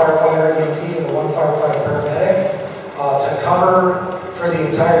 1 firefighter EMT and the 1 firefighter paramedic, to cover for the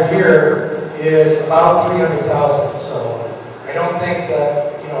entire year is about $300,000. So I don't think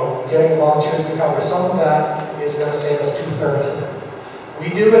that, you know, getting volunteers to cover some of that is going to save us 2/3 of it. We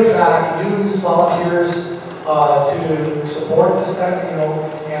do, in fact, use volunteers to support the staff, you know,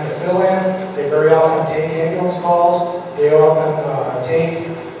 and to fill in. They very often take ambulance calls. They often take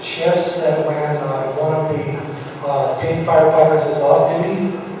shifts that when one of the paid firefighters is off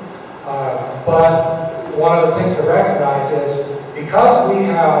duty. But one of the things to recognize is because we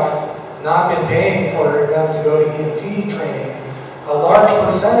have not been paying for them to go to EMT training, a large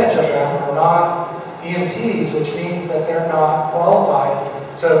percentage of them are not EMTs, which means that they're not qualified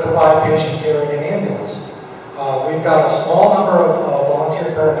to provide patient care in an ambulance. We've got a small number of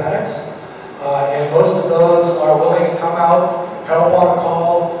volunteer paramedics, and most of those are willing to come out, help on a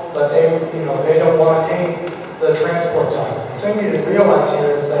call, but they don't want to take the transport time. The thing you realize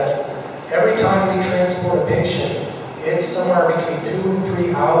here is that every time we transport a patient, it's somewhere between 2 and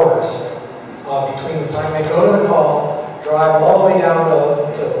 3 hours between the time they go to the call, drive all the way down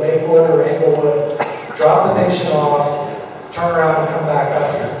to Lakewood or Englewood, drop the patient off, turn around and come back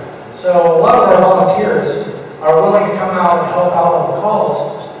up here. So a lot of our volunteers are willing to come out and help out on the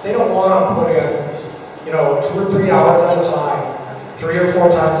calls. They don't want to put in, you know, 2 or 3 hours at a time, 3 or 4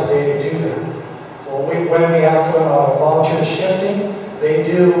 times a day to do that. Well, when we have volunteers shifting, they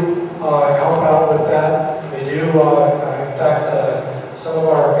do help out with that. They do, in fact, some of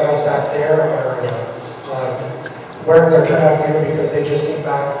our guys back there are wearing their turnout gear because they just came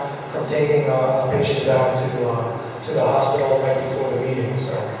back from taking a patient down to the hospital right before the meeting.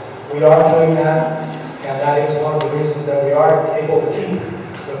 So we are doing that, and that is one of the reasons that we are able to keep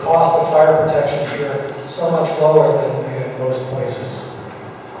the cost of fire protection here so much lower than in most places.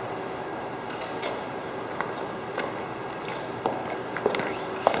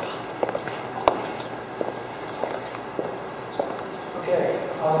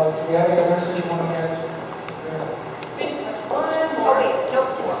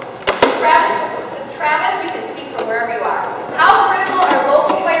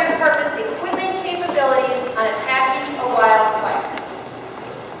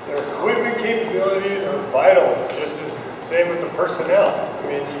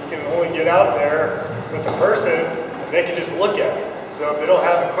 can get out there with a person and they can just look at it. So if they don't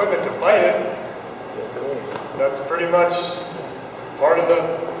have equipment to fight it, that's pretty much part of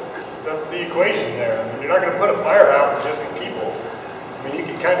that's the equation there. I mean, you're not going to put a fire out with just people. I mean, you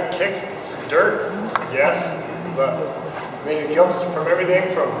can kind of kick some dirt, I guess, but I mean, it comes from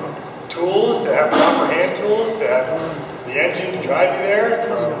everything from tools to have proper hand tools to have the engine to drive you there,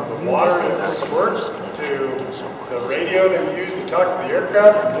 from the water that squirts to the radio that you use to talk to the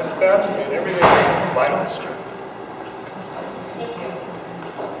aircraft and dispatch. I mean, everything is vital.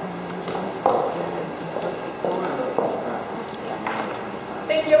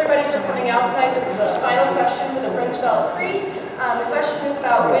 Thank you everybody for coming out tonight. This is a final question for the French Bell Creek. The question is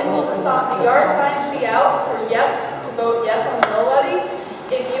about when will the yard signs be out for yes, to vote yes on the mill levy.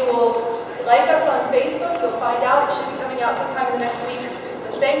 If you will like us on Facebook, you'll find out. It should be coming out sometime in the next week or two.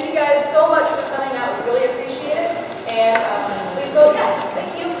 So thank you guys so much for coming out. We really appreciate it. And please vote yes.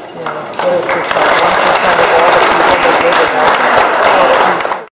 Thank you.